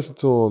when you listen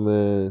to him,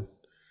 man,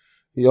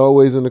 he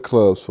always in the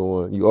clubs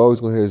for one. You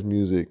always gonna hear his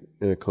music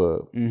in a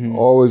club.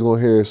 Always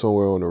gonna hear it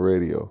somewhere on the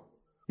radio.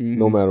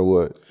 No matter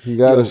what. He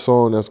got a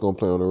song that's gonna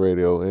play on the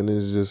radio, and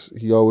it's just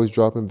he always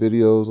dropping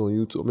videos on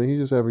YouTube. I mean, he's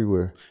just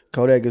everywhere.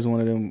 Kodak is one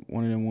of them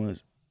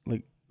ones.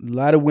 Like a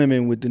lot of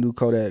women with the new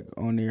Kodak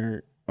on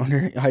their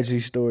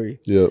IG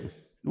story. Yep.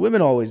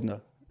 Women always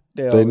know.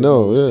 They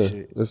know,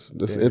 yeah.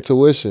 That's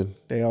intuition.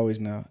 They always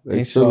know.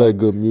 They feel like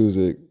good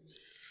music.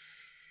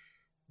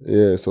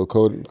 Yeah, so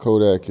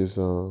Kodak is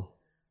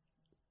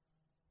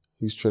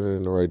he's trending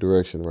in the right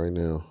direction right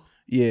now.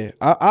 Yeah,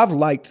 I've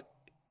liked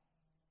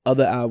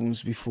other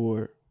albums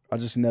before. I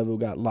just never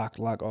got locked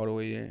all the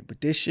way in. But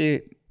this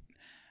shit,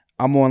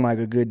 I'm on like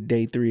a good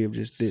day 3 of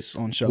just this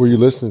on shuffle. Where you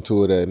listening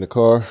to it at? In the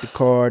car? The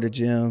car, the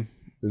gym.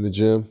 In the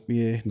gym?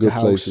 Yeah. Good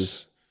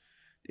places.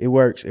 It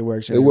works. It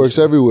works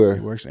everywhere.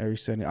 It works in every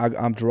setting.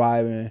 I'm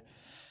driving.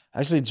 I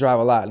actually drive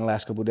a lot in the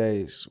last couple of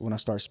days when I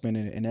start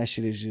spinning it. And that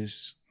shit is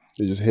just...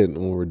 It's just hitting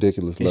on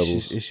ridiculous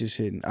levels. It's just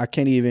hitting. I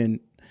can't even...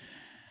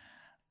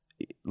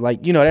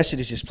 Like, you know, that shit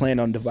is just playing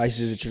on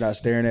devices that you're not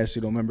staring at, so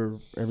you don't remember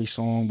every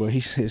song. But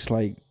it's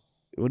like,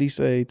 what'd he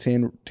say?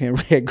 10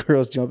 red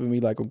girls jumping me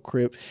like I'm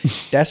Crip.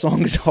 That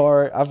song is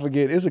hard. I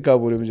forget. It's a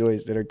couple of them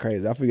joints that are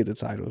crazy. I forget the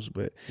titles,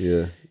 but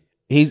yeah,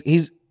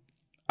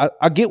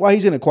 I get why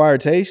he's in acquired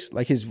taste.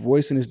 Like his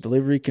voice and his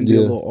delivery can be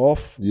a little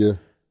off. Yeah.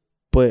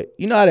 But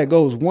you know how that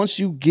goes. Once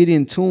you get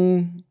in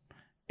tune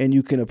and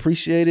you can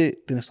appreciate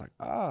it, then it's like,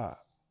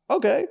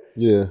 okay.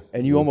 Yeah.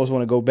 And you almost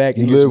want to go back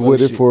and you live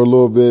with it for a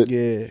little bit.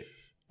 Yeah.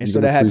 And so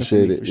that happened for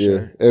me for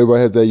sure.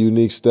 Everybody has that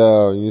unique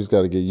style, and you just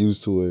got to get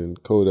used to it.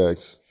 And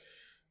Kodak's,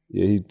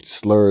 he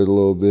slurs a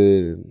little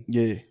bit,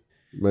 and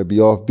might be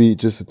offbeat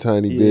just a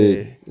tiny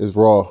bit. It's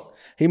raw.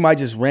 He might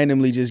just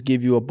randomly just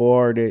give you a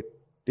bar that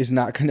is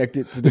not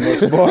connected to the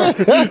next bar.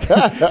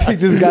 He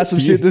just got some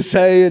shit to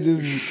say and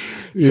just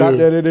drop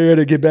that in there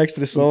to get back to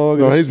the song.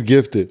 No, he's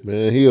gifted,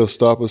 man. He'll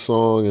stop a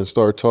song and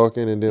start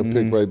talking, and then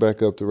pick right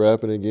back up to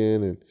rapping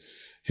again, and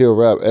he'll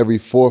rap every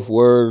fourth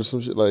word or some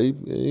shit. Like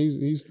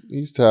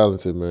he's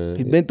talented, man.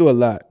 He's been through a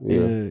lot.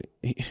 Yeah.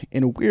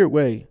 In a weird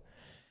way,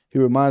 he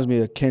reminds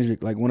me of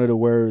Kendrick. Like one of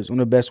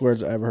the best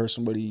words I ever heard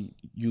somebody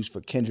use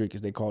for Kendrick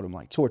is they called him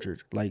like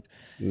tortured. Like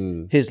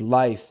his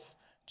life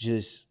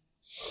just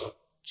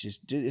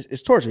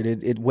it's tortured.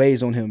 It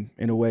weighs on him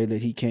in a way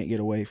that he can't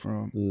get away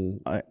from.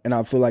 And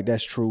I feel like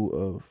that's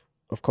true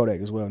of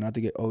Kodak as well. Not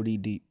to get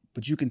OD deep.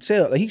 But you can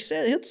tell, like he'll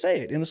say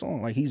it in the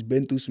song. Like he's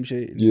been through some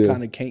shit and he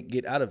kind of can't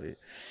get out of it.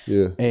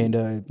 Yeah. And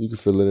you can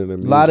feel it in that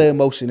music. A lot of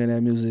emotion in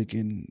that music.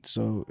 And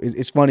so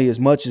it's funny, as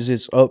much as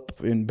it's up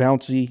and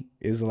bouncy,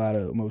 there's a lot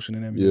of emotion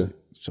in that music.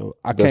 Yeah. So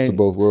Best of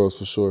both worlds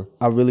for sure.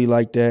 I really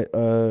like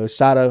that.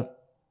 Sada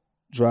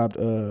dropped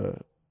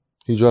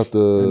he dropped a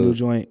new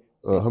joint.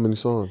 How many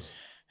songs?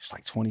 It's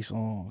like 20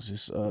 songs.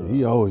 It's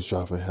he always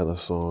dropping hella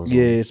songs.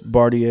 Yeah, it's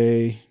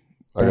Bartier.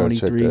 Bounty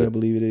 3, I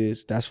believe it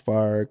is. That's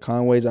fire.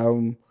 Conway's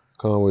album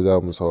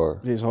is hard.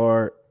 It's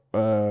hard.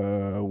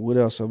 What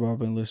else have I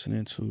been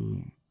listening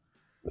to?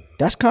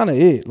 That's kind of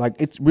it.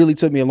 Like it really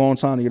took me a long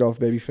time to get off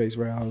Babyface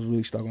Ray. I was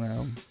really stuck on that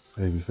album.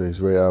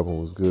 Babyface Ray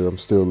album was good. I'm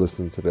still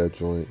listening to that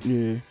joint.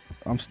 Yeah,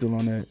 I'm still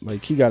on that.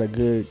 Like he got a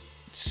good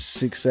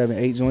 6, 7,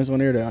 8 joints on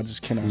there that I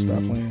just cannot stop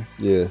playing.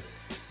 Yeah.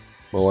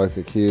 My wife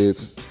and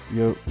kids.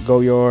 Yo,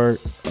 Go Yard.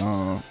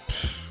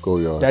 Go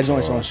Yard. That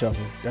joint's on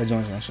shuffle. That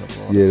joint's on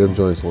shuffle. Yeah, them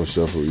joints on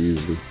shuffle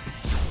easily.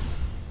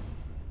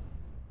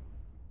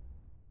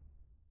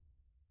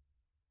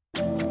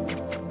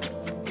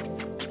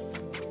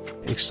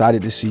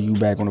 Excited to see you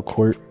back on the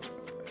court.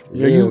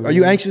 Yeah, are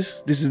you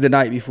anxious? This is the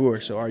night before,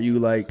 so are you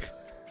like?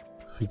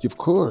 Of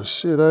course.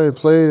 Shit, I ain't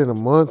played in a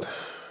month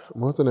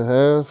and a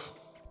half.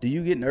 Do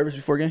you get nervous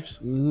before games?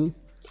 Mm-hmm.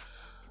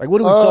 Like, what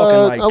are we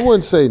talking like? I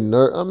wouldn't say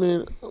I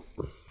mean,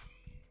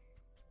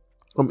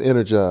 I'm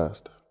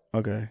energized.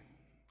 Okay.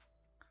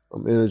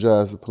 I'm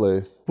energized to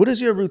play. What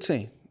is your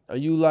routine? Are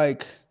you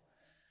like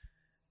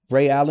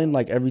Ray Allen?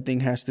 Like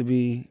everything has to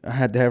be, I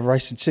had to have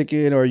rice and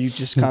chicken, or you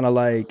just kind of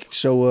like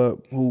show up?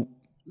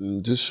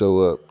 Just show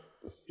up.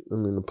 I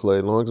mean, to play.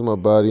 As long as my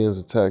body is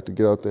intact to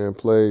get out there and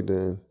play,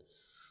 then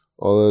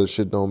all other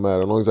shit don't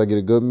matter. As long as I get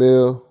a good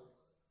meal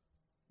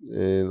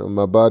and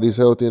my body's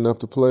healthy enough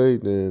to play,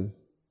 then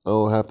I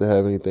don't have to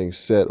have anything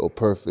set or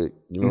perfect.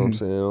 You know what I'm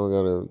saying? I don't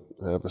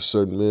gotta have a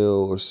certain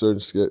meal or a certain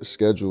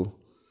schedule.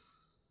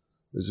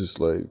 It's just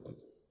like,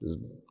 just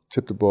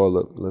tip the ball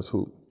up. Let's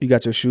hoop. You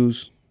got your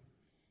shoes?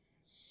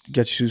 You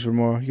got your shoes for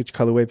tomorrow? You get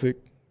your colorway pick?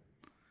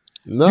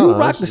 No, you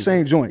rock the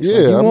same joints. Yeah,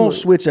 like you won't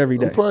switch every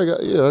day.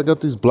 I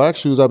got these black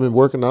shoes I've been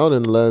working out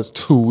in the last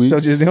 2 weeks. So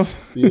just them?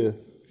 Yeah.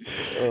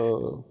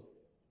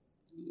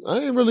 I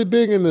ain't really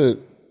big into,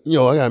 I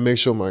gotta make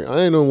sure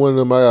I ain't on one of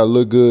them I gotta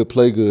look good,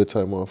 play good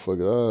type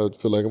motherfucker. I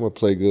feel like I'm gonna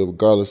play good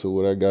regardless of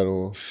what I got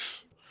on.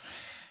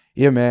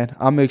 Yeah, man.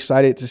 I'm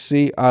excited to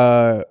see.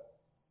 I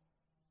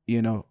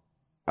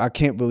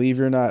can't believe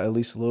you're not at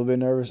least a little bit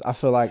nervous. I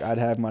feel like I'd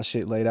have my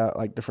shit laid out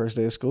like the first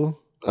day of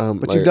school.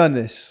 But like, you've done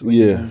this. Like,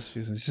 yeah. you've done this.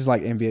 This is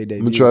like NBA debut.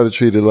 I'm going to try to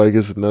treat it like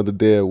it's another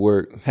day at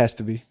work. Has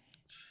to be.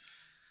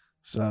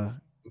 So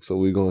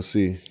we're going to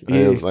see.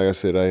 Yeah. Like I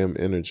said, I am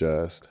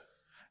energized.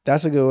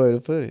 That's a good way to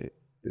put it.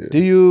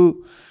 Yeah.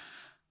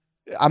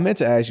 I meant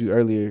to ask you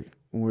earlier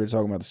when we were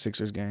talking about the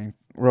Sixers game,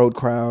 road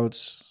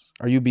crowds.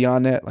 Are you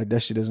beyond that? Like,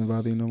 that shit doesn't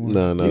bother you no more?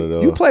 No, not at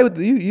all. You play with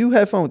you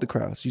had fun with the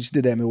crowds. You just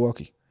did that in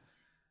Milwaukee.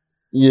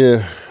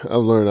 Yeah, I've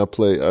learned I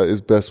play.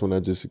 It's best when I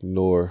just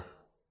ignore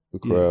the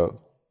crowd.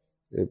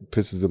 Yeah. It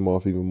pisses them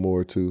off even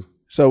more too.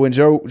 So when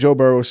Joe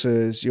Burrow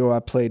says, "Yo,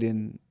 I played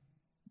in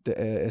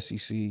the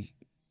SEC,"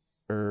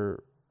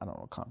 or I don't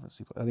know what conference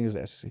he played. I think it was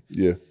the SEC.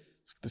 Yeah,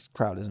 this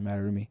crowd doesn't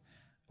matter to me.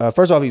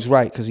 First off, he's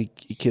right because he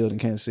killed in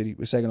Kansas City.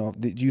 But second off,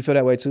 do you feel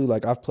that way too?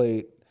 Like, I've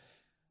played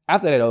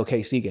after that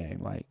OKC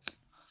game. Like,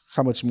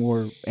 how much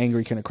more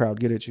angry can a crowd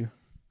get at you?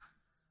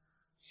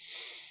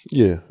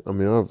 Yeah, I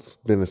mean, I've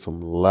been in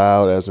some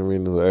loud ass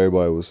arena where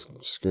everybody was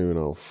screaming,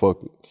 "Oh, fuck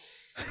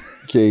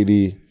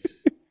KD."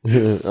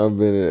 I've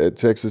been at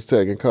Texas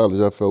Tech in college.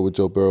 I felt what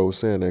Joe Burrow was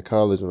saying at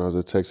college when I was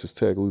at Texas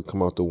Tech. We'd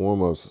come out to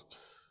warm-ups,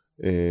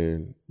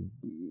 and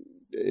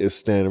it's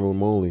standing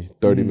room only,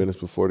 30 minutes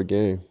before the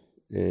game.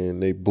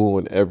 And they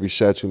booing every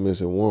shot you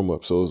miss in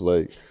warm-up. So it was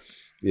like,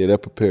 yeah,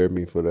 that prepared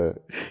me for that.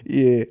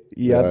 Yeah,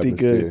 I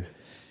think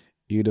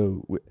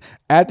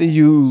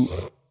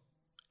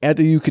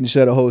after you can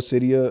shut a whole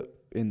city up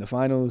in the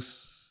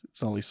finals,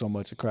 it's only so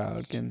much a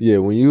crowd can. Yeah,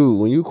 when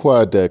you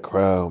quiet that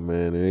crowd,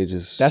 man, and they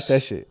just that's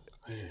that shit.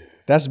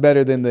 That's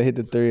better than the hit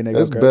the three and they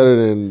that's go better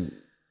than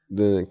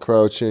a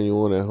crowd cheering you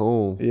on at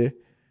home. Yeah,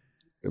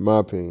 in my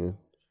opinion.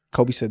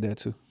 Kobe said that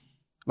too.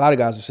 A lot of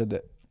guys have said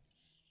that.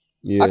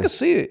 Yeah, I can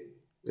see it.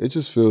 It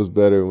just feels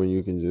better when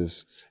you can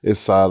it's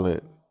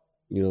silent,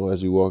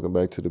 as you're walking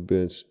back to the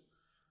bench.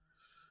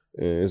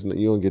 And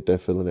you don't get that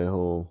feeling at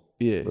home.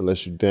 Yeah.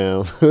 Unless you're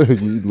down,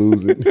 you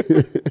lose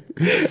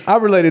it. I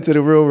related to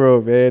the real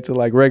world, man, to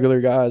like regular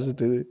guys.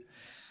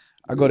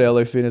 I go to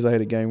LA Fitness, I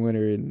hit a game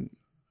winner, and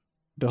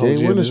the whole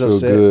gym is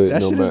upset. Good.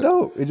 That shit is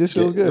dope. It just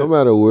feels good. No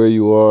matter where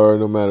you are,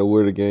 no matter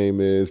where the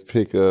game is,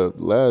 pick up.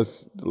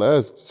 Last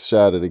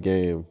shot of the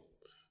game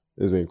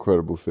is an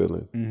incredible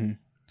feeling. Mm-hmm.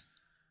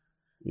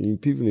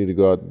 People need to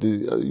go out.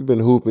 You've been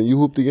hooping. You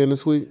hooped again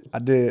this week? I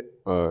did.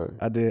 All right.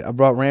 I did. I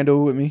brought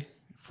Randall with me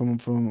from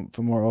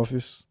our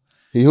office.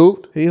 He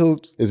hooped? He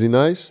hooped. Is he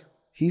nice?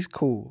 He's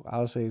cool. I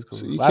would say he's cool.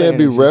 So you can't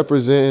be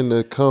representing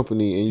the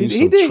company and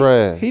you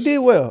trash. He did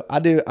well. I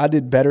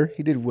did better.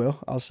 He did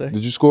well, I'll say.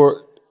 Did you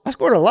score? I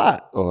scored a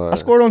lot. Oh, right. I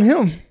scored on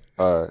him.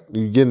 All right.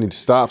 You getting any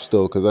stops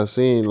though? Because I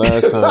seen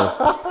last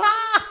time.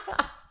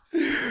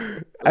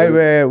 Hey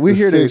man, we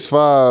here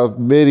 6'5"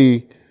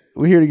 midi.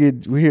 We here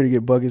to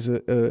get buckets.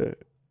 That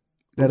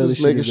other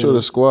just making sure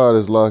the squad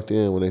is locked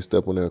in when they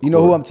step on that court. You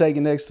know who I'm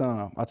taking next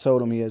time? I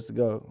told him he has to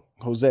go.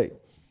 Jose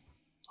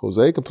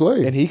can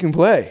play. And he can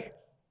play.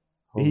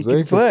 He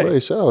can play.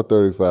 Shout out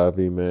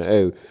 35E, man.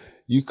 Hey,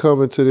 you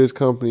come into this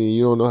company and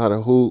you don't know how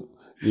to hoop,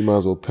 you might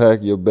as well pack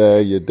your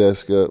bag, your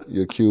desk up,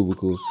 your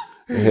cubicle,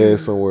 and head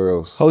somewhere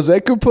else. Jose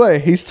could play.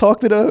 He's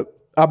talked it up.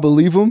 I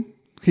believe him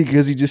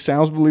because he just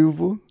sounds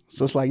believable.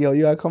 So it's like, yo,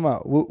 you gotta come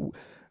out.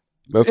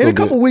 In a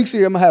couple weeks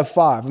here, I'm gonna have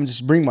 5. I'm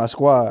just bring my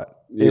squad.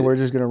 Yeah. And we're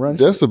just gonna run.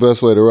 That's the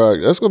best way to rock.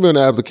 That's gonna be an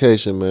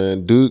application,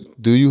 man. Do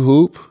you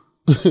hoop?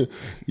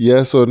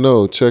 Yes or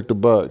no? Check the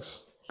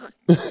box.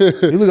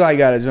 You look like you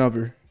got a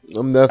jumper.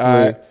 I'm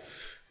definitely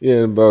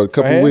in about a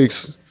couple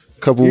weeks.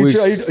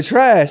 You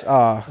trash.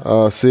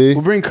 See?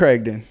 We'll bring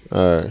Craig then.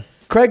 All right.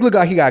 Craig look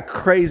like he got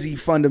crazy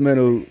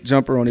fundamental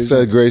jumper on his.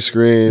 Set great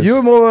screens.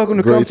 You're more welcome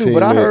to come too,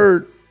 but I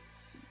heard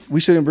we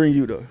shouldn't bring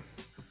you though.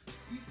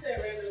 You said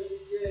Randall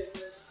was good,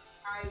 but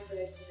I ain't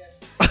playing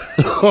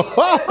for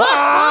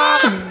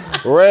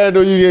that.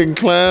 Randall, you getting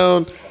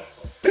clowned?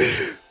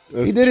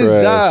 He did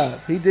his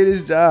job. He did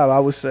his job, I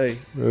would say.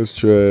 That's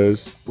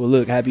trash. Well,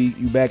 look, happy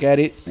you back at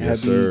it.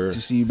 Yes, happy sir. to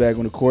see you back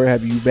on the court.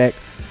 Happy you back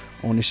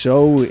on the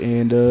show.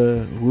 And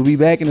we'll be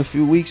back in a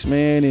few weeks,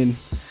 man. And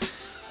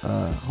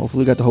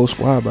hopefully got the whole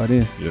squad by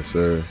then. Yes,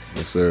 sir.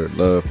 Yes, sir.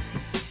 Love.